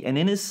sovereignty, and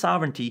in his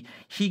sovereignty,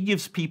 he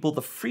gives people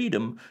the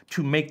freedom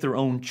to make their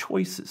own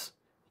choices.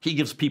 He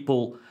gives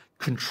people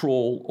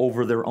control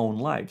over their own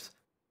lives.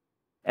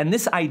 And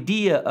this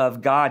idea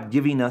of God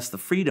giving us the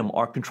freedom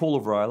or control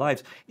over our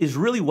lives is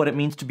really what it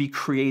means to be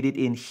created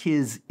in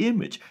his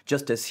image.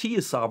 Just as he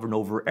is sovereign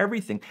over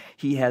everything,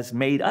 he has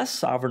made us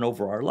sovereign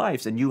over our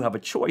lives. And you have a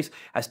choice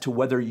as to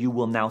whether you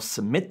will now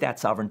submit that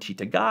sovereignty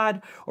to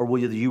God or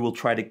whether you will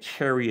try to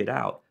carry it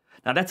out.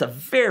 Now, that's a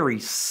very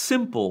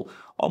simple,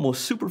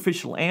 almost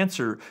superficial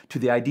answer to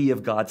the idea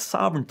of God's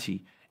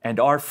sovereignty and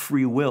our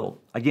free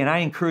will. Again, I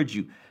encourage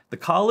you, the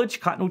college,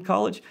 Cottonwood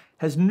College,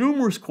 has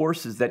numerous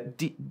courses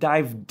that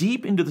dive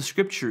deep into the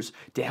scriptures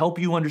to help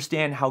you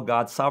understand how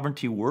God's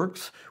sovereignty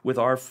works with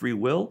our free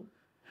will.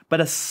 But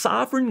a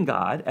sovereign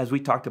God, as we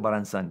talked about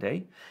on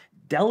Sunday,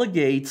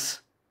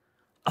 delegates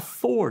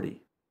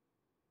authority.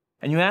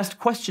 And you asked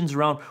questions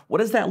around, what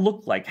does that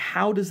look like?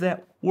 How does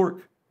that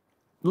work?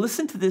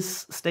 Listen to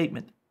this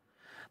statement.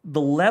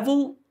 The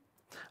level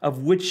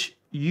of which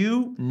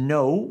you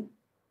know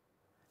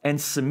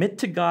and submit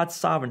to God's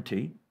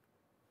sovereignty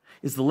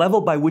is the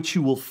level by which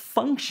you will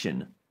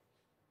function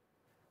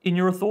in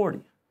your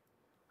authority.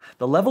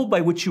 The level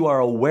by which you are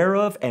aware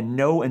of and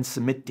know and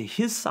submit to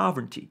His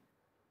sovereignty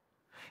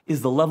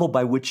is the level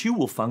by which you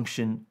will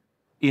function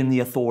in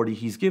the authority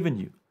He's given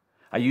you.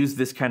 I used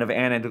this kind of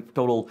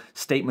anecdotal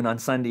statement on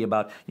Sunday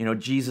about,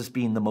 Jesus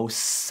being the most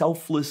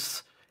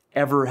selfless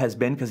ever has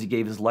been because He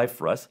gave His life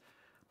for us,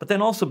 but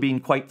then also being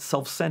quite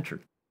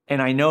self-centered.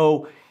 And I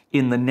know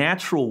in the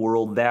natural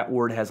world, that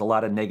word has a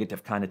lot of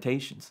negative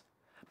connotations.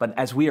 But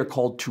as we are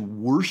called to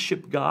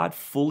worship God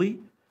fully,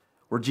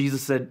 where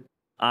Jesus said,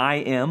 I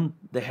am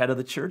the head of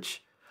the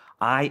church,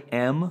 I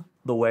am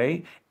the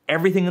way,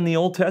 everything in the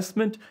Old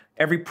Testament,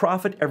 every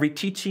prophet, every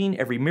teaching,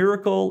 every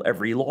miracle,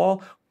 every law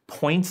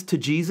points to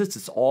Jesus.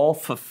 It's all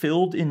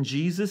fulfilled in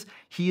Jesus.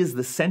 He is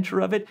the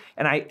center of it.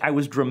 And I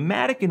was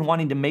dramatic in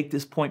wanting to make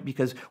this point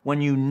because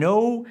when you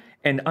know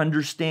and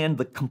understand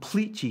the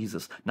complete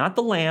Jesus, not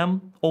the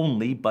lamb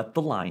only, but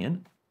the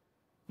lion,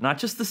 not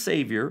just the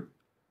Savior,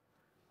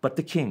 but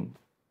the King,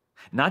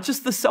 not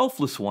just the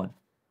selfless one,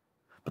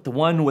 but the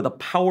one with a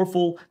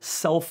powerful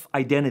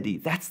self-identity.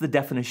 That's the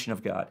definition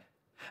of God.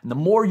 And the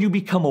more you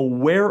become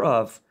aware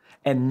of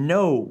and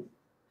know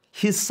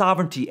His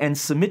sovereignty and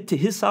submit to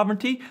His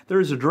sovereignty, there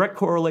is a direct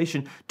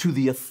correlation to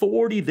the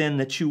authority then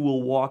that you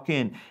will walk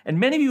in. And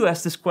many of you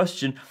asked this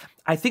question.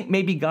 I think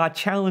maybe God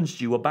challenged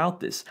you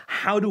about this.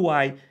 How do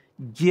I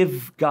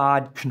give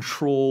God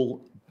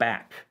control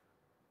back?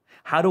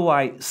 How do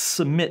I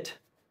submit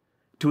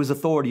to His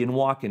authority and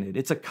walk in it?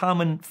 It's a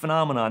common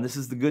phenomenon. This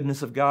is the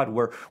goodness of God,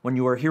 where when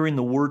you are hearing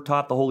the word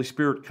taught, the Holy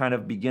Spirit kind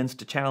of begins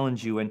to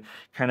challenge you and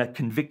kind of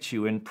convict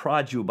you and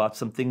prod you about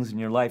some things in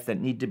your life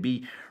that need to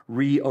be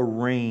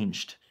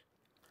rearranged.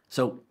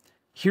 So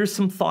here's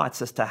some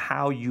thoughts as to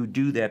how you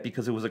do that,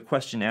 because it was a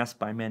question asked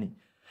by many.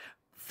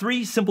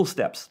 3 simple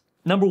steps.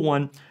 Number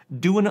 1,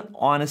 do an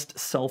honest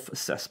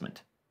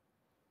self-assessment.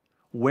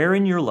 Where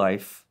in your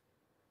life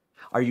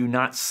are you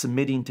not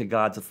submitting to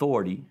God's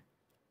authority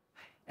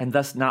and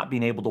thus not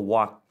being able to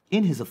walk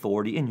in His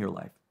authority in your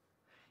life?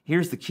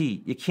 Here's the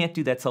key. You can't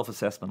do that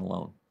self-assessment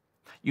alone.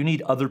 You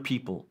need other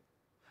people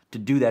to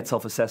do that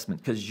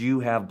self-assessment because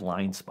you have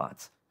blind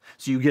spots.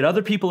 So you get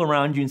other people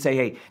around you and say,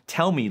 hey,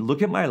 tell me,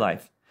 look at my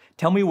life.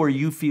 Tell me where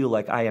you feel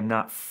like I am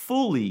not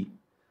fully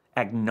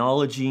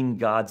acknowledging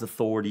God's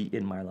authority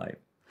in my life.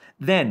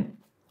 Then,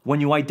 when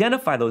you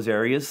identify those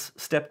areas,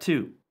 step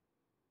 2,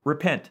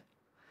 repent.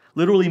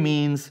 Literally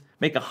means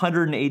make a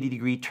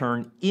 180-degree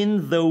turn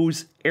in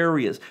those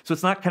areas. So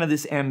it's not kind of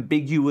this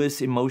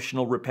ambiguous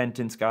emotional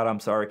repentance, God, I'm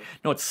sorry.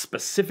 No, it's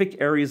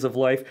specific areas of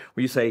life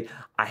where you say,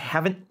 I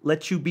haven't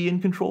let you be in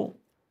control,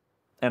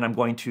 and I'm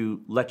going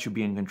to let you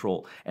be in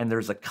control. And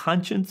there's a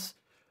conscious,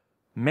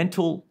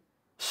 mental,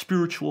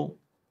 spiritual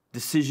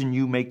decision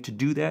you make to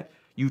do that.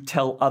 You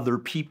tell other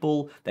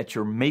people that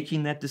you're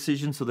making that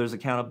decision, so there's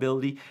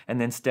accountability.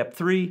 And then step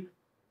 3,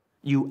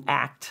 you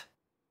act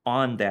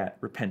on that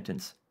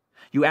repentance.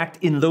 You act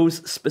in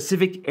those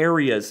specific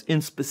areas,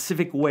 in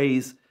specific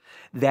ways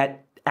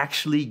that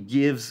actually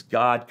gives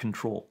God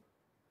control.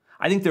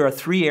 I think there are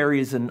 3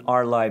 areas in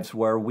our lives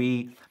where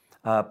we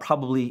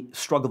probably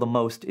struggle the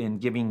most in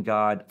giving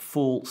God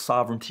full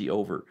sovereignty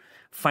over: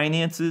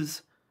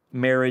 finances,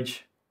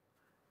 marriage,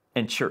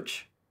 and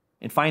church.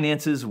 In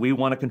finances, we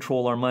want to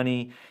control our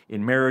money.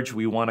 In marriage,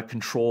 we want to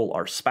control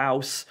our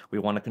spouse. We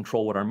want to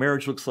control what our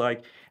marriage looks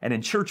like. And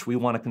in church, we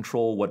want to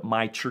control what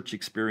my church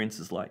experience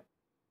is like.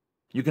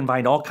 You can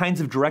find all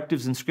kinds of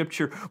directives in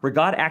Scripture where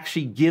God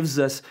actually gives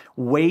us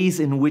ways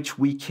in which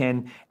we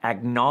can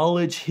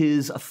acknowledge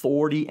His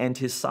authority and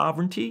His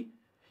sovereignty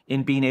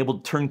in being able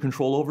to turn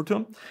control over to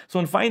Him. So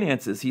in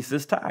finances, He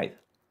says, tithe.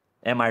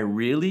 Am I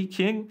really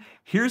king?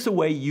 Here's a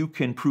way you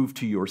can prove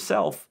to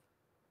yourself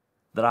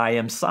that I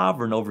am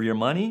sovereign over your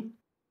money.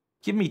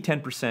 Give me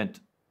 10%,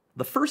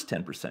 the first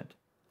 10%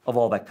 of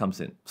all that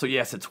comes in. So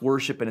yes, it's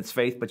worship and it's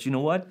faith, but you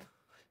know what?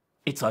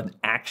 It's an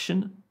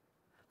action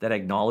that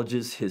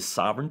acknowledges His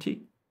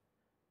sovereignty.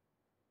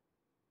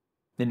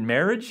 In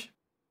marriage,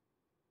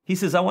 He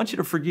says, I want you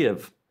to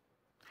forgive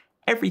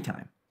every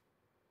time.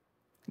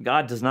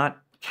 God does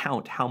not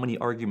count how many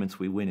arguments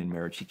we win in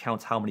marriage. He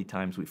counts how many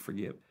times we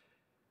forgive.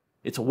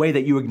 It's a way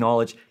that you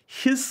acknowledge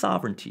His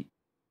sovereignty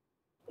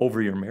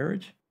over your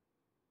marriage.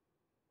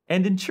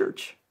 And in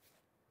church,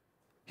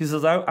 He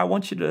says, I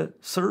want you to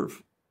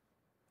serve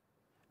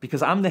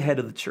because I'm the head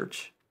of the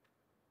church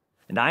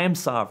and I am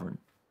sovereign.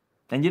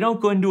 And you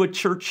don't go into a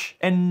church,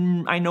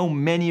 and I know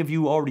many of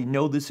you already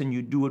know this and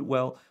you do it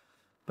well,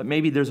 but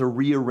maybe there's a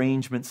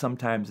rearrangement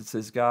sometimes that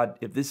says, God,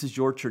 if this is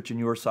your church and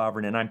you're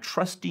sovereign and I'm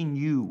trusting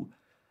you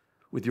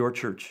with your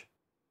church,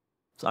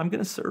 so I'm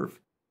going to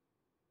serve.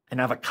 And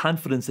I have a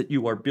confidence that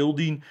you are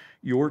building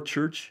your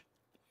church.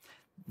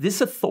 This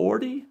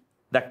authority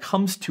that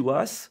comes to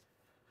us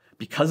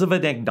because of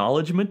an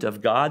acknowledgement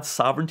of God's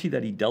sovereignty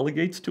that he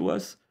delegates to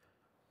us,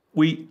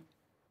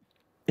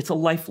 it's a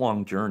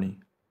lifelong journey.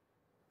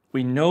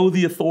 We know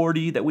the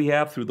authority that we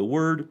have through the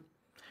word.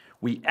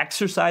 We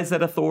exercise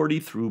that authority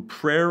through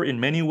prayer in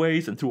many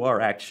ways and through our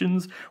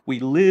actions. We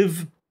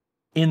live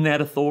in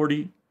that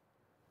authority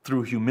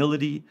through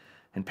humility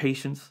and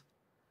patience.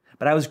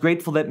 But I was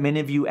grateful that many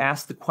of you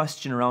asked the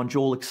question around,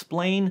 Joel,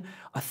 explain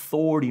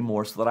authority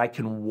more so that I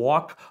can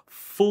walk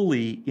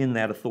fully in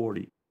that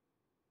authority.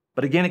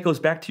 But again, it goes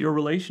back to your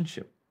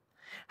relationship.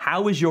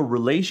 How is your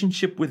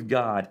relationship with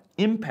God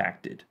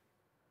impacted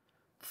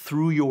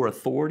through your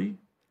authority?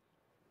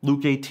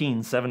 Luke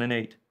 18, 7 and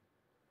 8.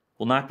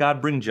 Will not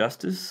God bring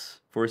justice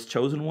for his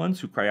chosen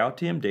ones who cry out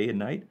to him day and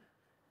night?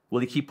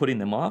 Will he keep putting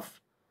them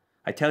off?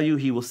 I tell you,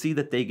 he will see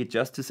that they get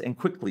justice and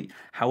quickly.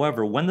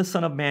 However, when the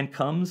Son of Man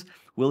comes,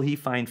 will he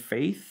find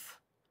faith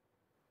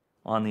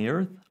on the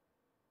earth?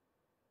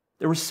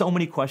 There were so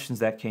many questions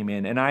that came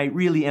in, and I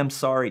really am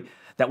sorry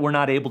that we're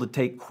not able to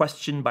take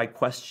question by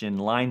question,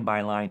 line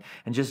by line,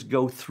 and just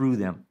go through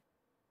them.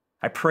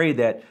 I pray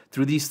that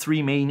through these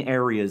three main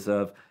areas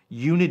of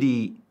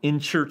unity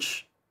in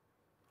church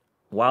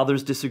while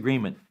there's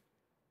disagreement,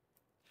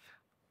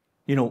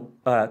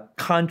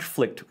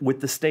 conflict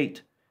with the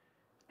state,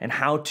 and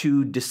how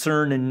to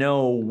discern and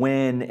know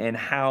when and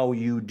how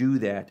you do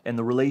that, and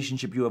the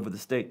relationship you have with the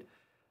state.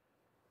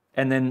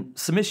 And then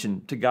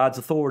submission to God's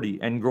authority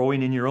and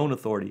growing in your own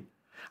authority.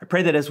 I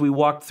pray that as we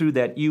walk through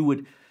that, you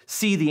would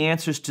see the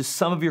answers to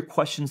some of your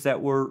questions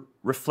that were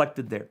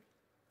reflected there.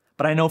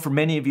 But I know for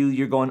many of you,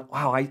 you're going,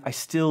 wow, I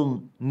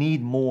still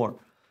need more.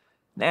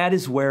 That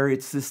is where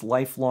it's this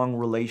lifelong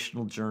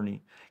relational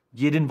journey.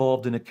 Get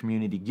involved in a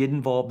community. Get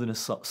involved in a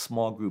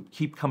small group.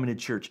 Keep coming to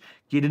church.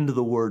 Get into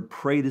the Word.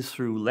 Pray this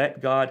through.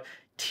 Let God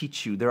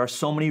teach you. There are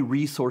so many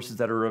resources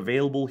that are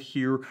available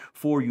here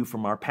for you,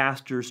 from our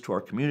pastors to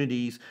our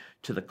communities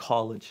to the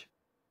college.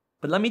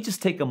 But let me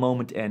just take a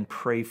moment and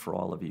pray for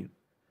all of you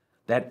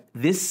that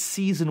this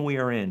season we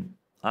are in,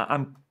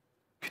 I'm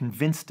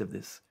convinced of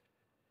this,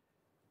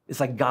 it's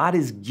like God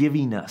is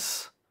giving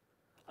us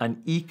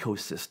an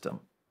ecosystem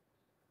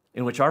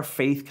in which our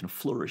faith can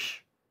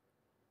flourish.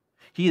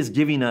 He is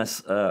giving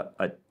us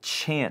a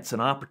chance, an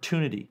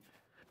opportunity,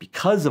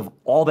 because of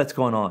all that's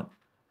going on,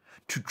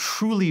 to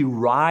truly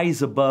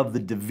rise above the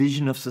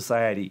division of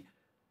society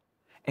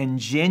and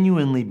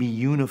genuinely be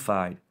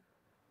unified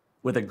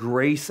with a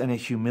grace and a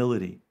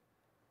humility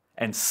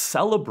and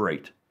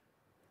celebrate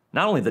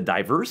not only the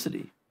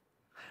diversity,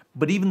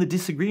 but even the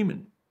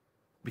disagreement,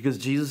 because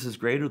Jesus is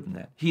greater than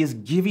that. He is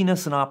giving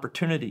us an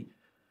opportunity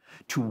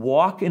to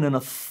walk in an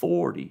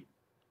authority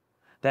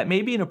that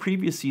maybe in a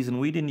previous season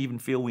we didn't even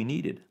feel we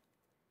needed.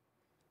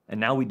 And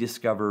now we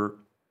discover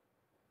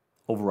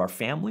over our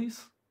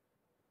families,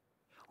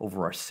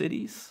 over our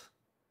cities,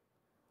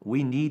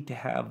 we need to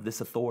have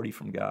this authority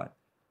from God.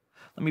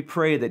 Let me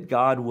pray that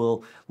God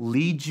will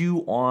lead you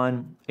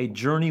on a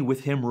journey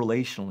with him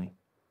relationally,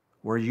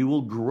 where you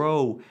will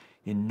grow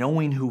in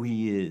knowing who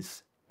he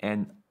is,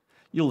 and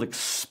you'll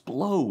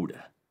explode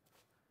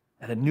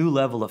at a new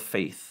level of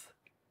faith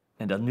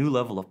and a new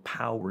level of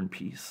power and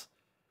peace.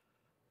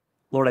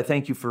 Lord, I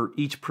thank you for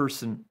each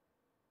person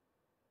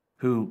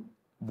who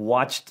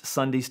watched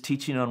Sunday's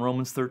teaching on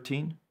Romans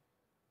 13,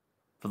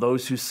 for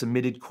those who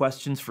submitted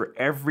questions, for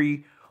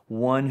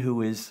everyone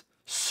who is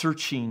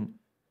searching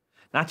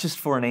not just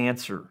for an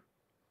answer,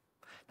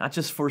 not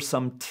just for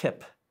some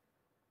tip,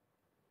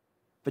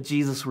 but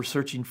Jesus, we're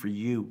searching for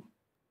you,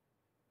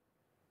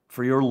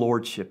 for your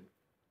lordship,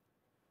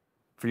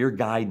 for your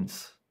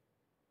guidance.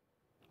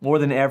 More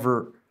than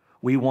ever,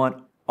 we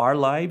want our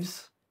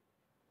lives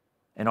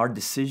and our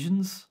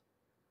decisions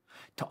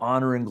to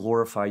honor and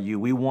glorify you.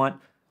 We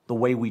want the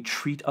way we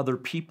treat other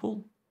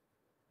people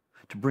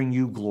to bring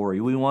you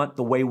glory. We want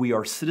the way we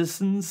are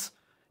citizens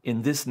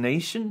in this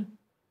nation,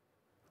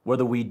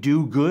 whether we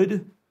do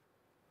good,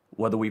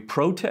 whether we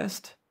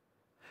protest,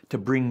 to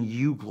bring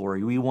you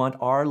glory. We want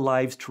our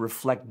lives to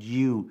reflect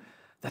you,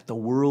 that the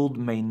world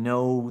may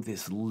know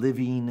this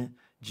living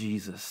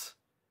Jesus.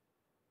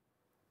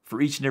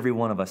 For each and every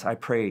one of us, I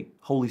pray,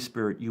 Holy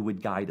Spirit, you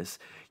would guide us.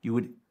 You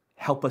would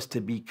help us to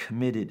be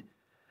committed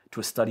to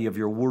a study of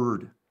your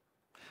word,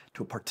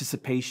 to a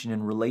participation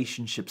in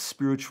relationships,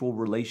 spiritual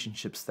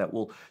relationships that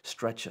will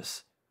stretch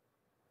us.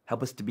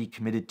 Help us to be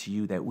committed to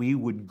you, that we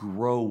would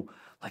grow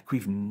like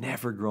we've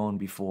never grown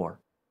before,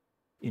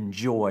 in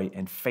joy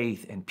and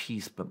faith and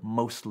peace, but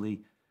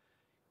mostly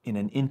in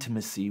an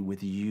intimacy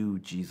with you,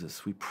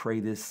 Jesus. We pray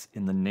this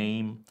in the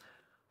name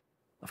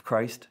of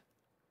Christ.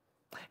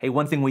 Hey,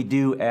 one thing we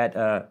do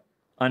at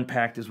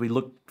Unpacked is we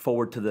look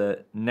forward to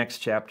the next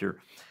chapter.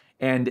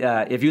 And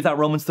if you thought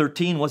Romans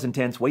 13 was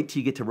intense, wait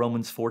till you get to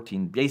Romans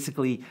 14.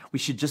 Basically, we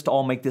should just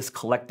all make this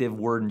collective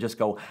word and just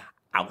go,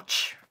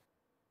 ouch,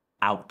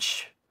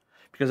 ouch.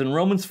 Because in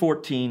Romans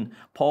 14,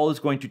 Paul is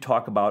going to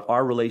talk about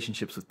our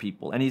relationships with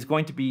people, and he's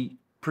going to be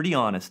pretty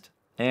honest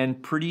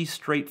and pretty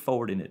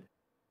straightforward in it.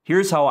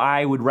 Here's how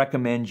I would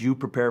recommend you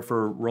prepare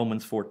for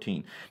Romans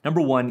 14.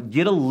 Number one,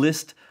 get a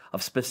list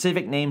of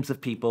specific names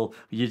of people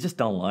you just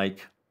don't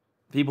like.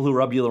 People who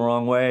rub you the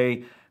wrong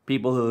way,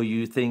 people who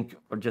you think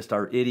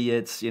are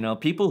idiots,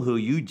 people who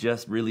you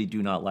just really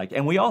do not like.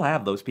 And we all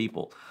have those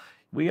people.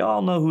 We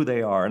all know who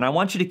they are. And I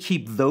want you to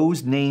keep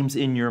those names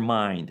in your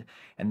mind.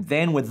 And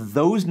then with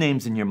those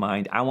names in your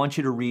mind, I want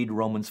you to read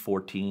Romans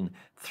 14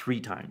 3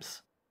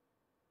 times.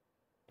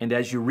 And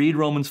as you read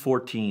Romans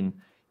 14,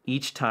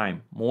 each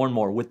time, more and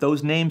more, with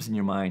those names in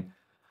your mind,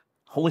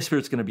 Holy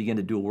Spirit's going to begin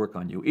to do a work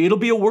on you. It'll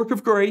be a work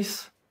of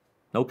grace,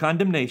 no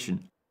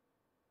condemnation,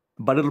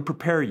 but it'll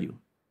prepare you.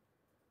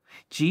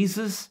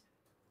 Jesus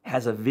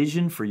has a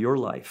vision for your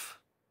life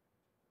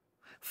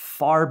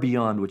far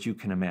beyond what you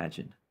can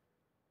imagine.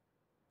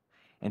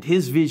 And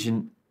his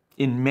vision,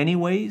 in many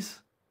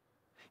ways,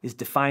 is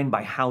defined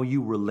by how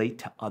you relate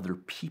to other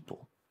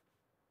people,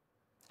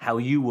 how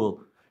you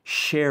will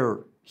share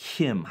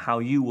him, how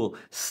you will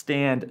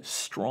stand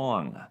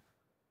strong.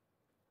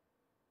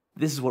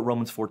 This is what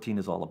Romans 14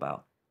 is all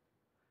about.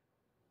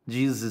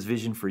 Jesus'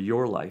 vision for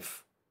your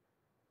life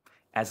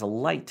as a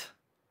light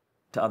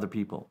to other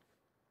people.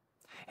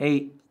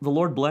 Hey, the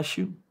Lord bless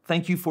you.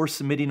 Thank you for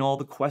submitting all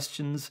the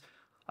questions.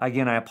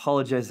 Again, I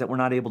apologize that we're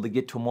not able to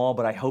get to them all,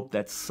 but I hope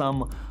that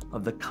some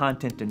of the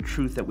content and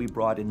truth that we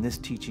brought in this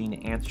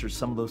teaching answers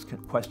some of those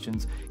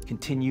questions.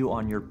 Continue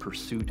on your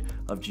pursuit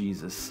of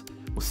Jesus.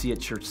 We'll see you at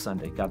church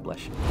Sunday. God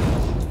bless you.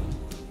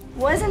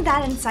 Wasn't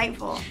that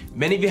insightful?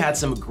 Many of you had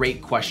some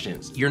great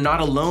questions. You're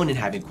not alone in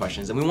having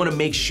questions, and we want to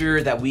make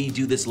sure that we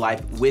do this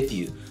live with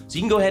you. So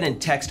you can go ahead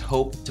and text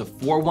HOPE to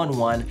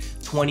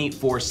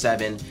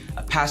 411-24/7.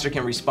 A pastor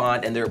can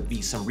respond, and there will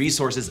be some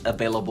resources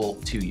available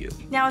to you.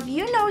 Now, if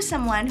you know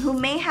someone who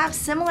may have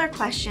similar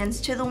questions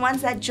to the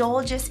ones that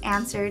Joel just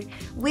answered,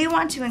 we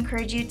want to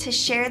encourage you to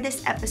share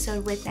this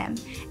episode with them.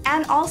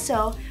 And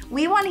also,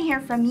 we want to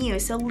hear from you,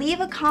 so leave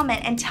a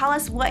comment and tell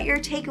us what your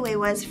takeaway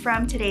was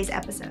from today's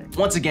episode.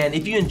 Once again,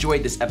 if you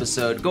enjoyed this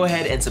episode, go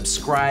ahead and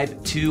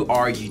subscribe to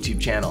our YouTube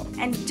channel.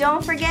 And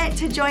don't forget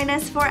to join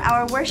us for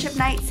our worship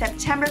night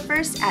September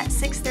 1st at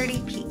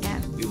 6:30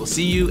 p.m. We will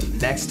see you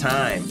next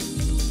time.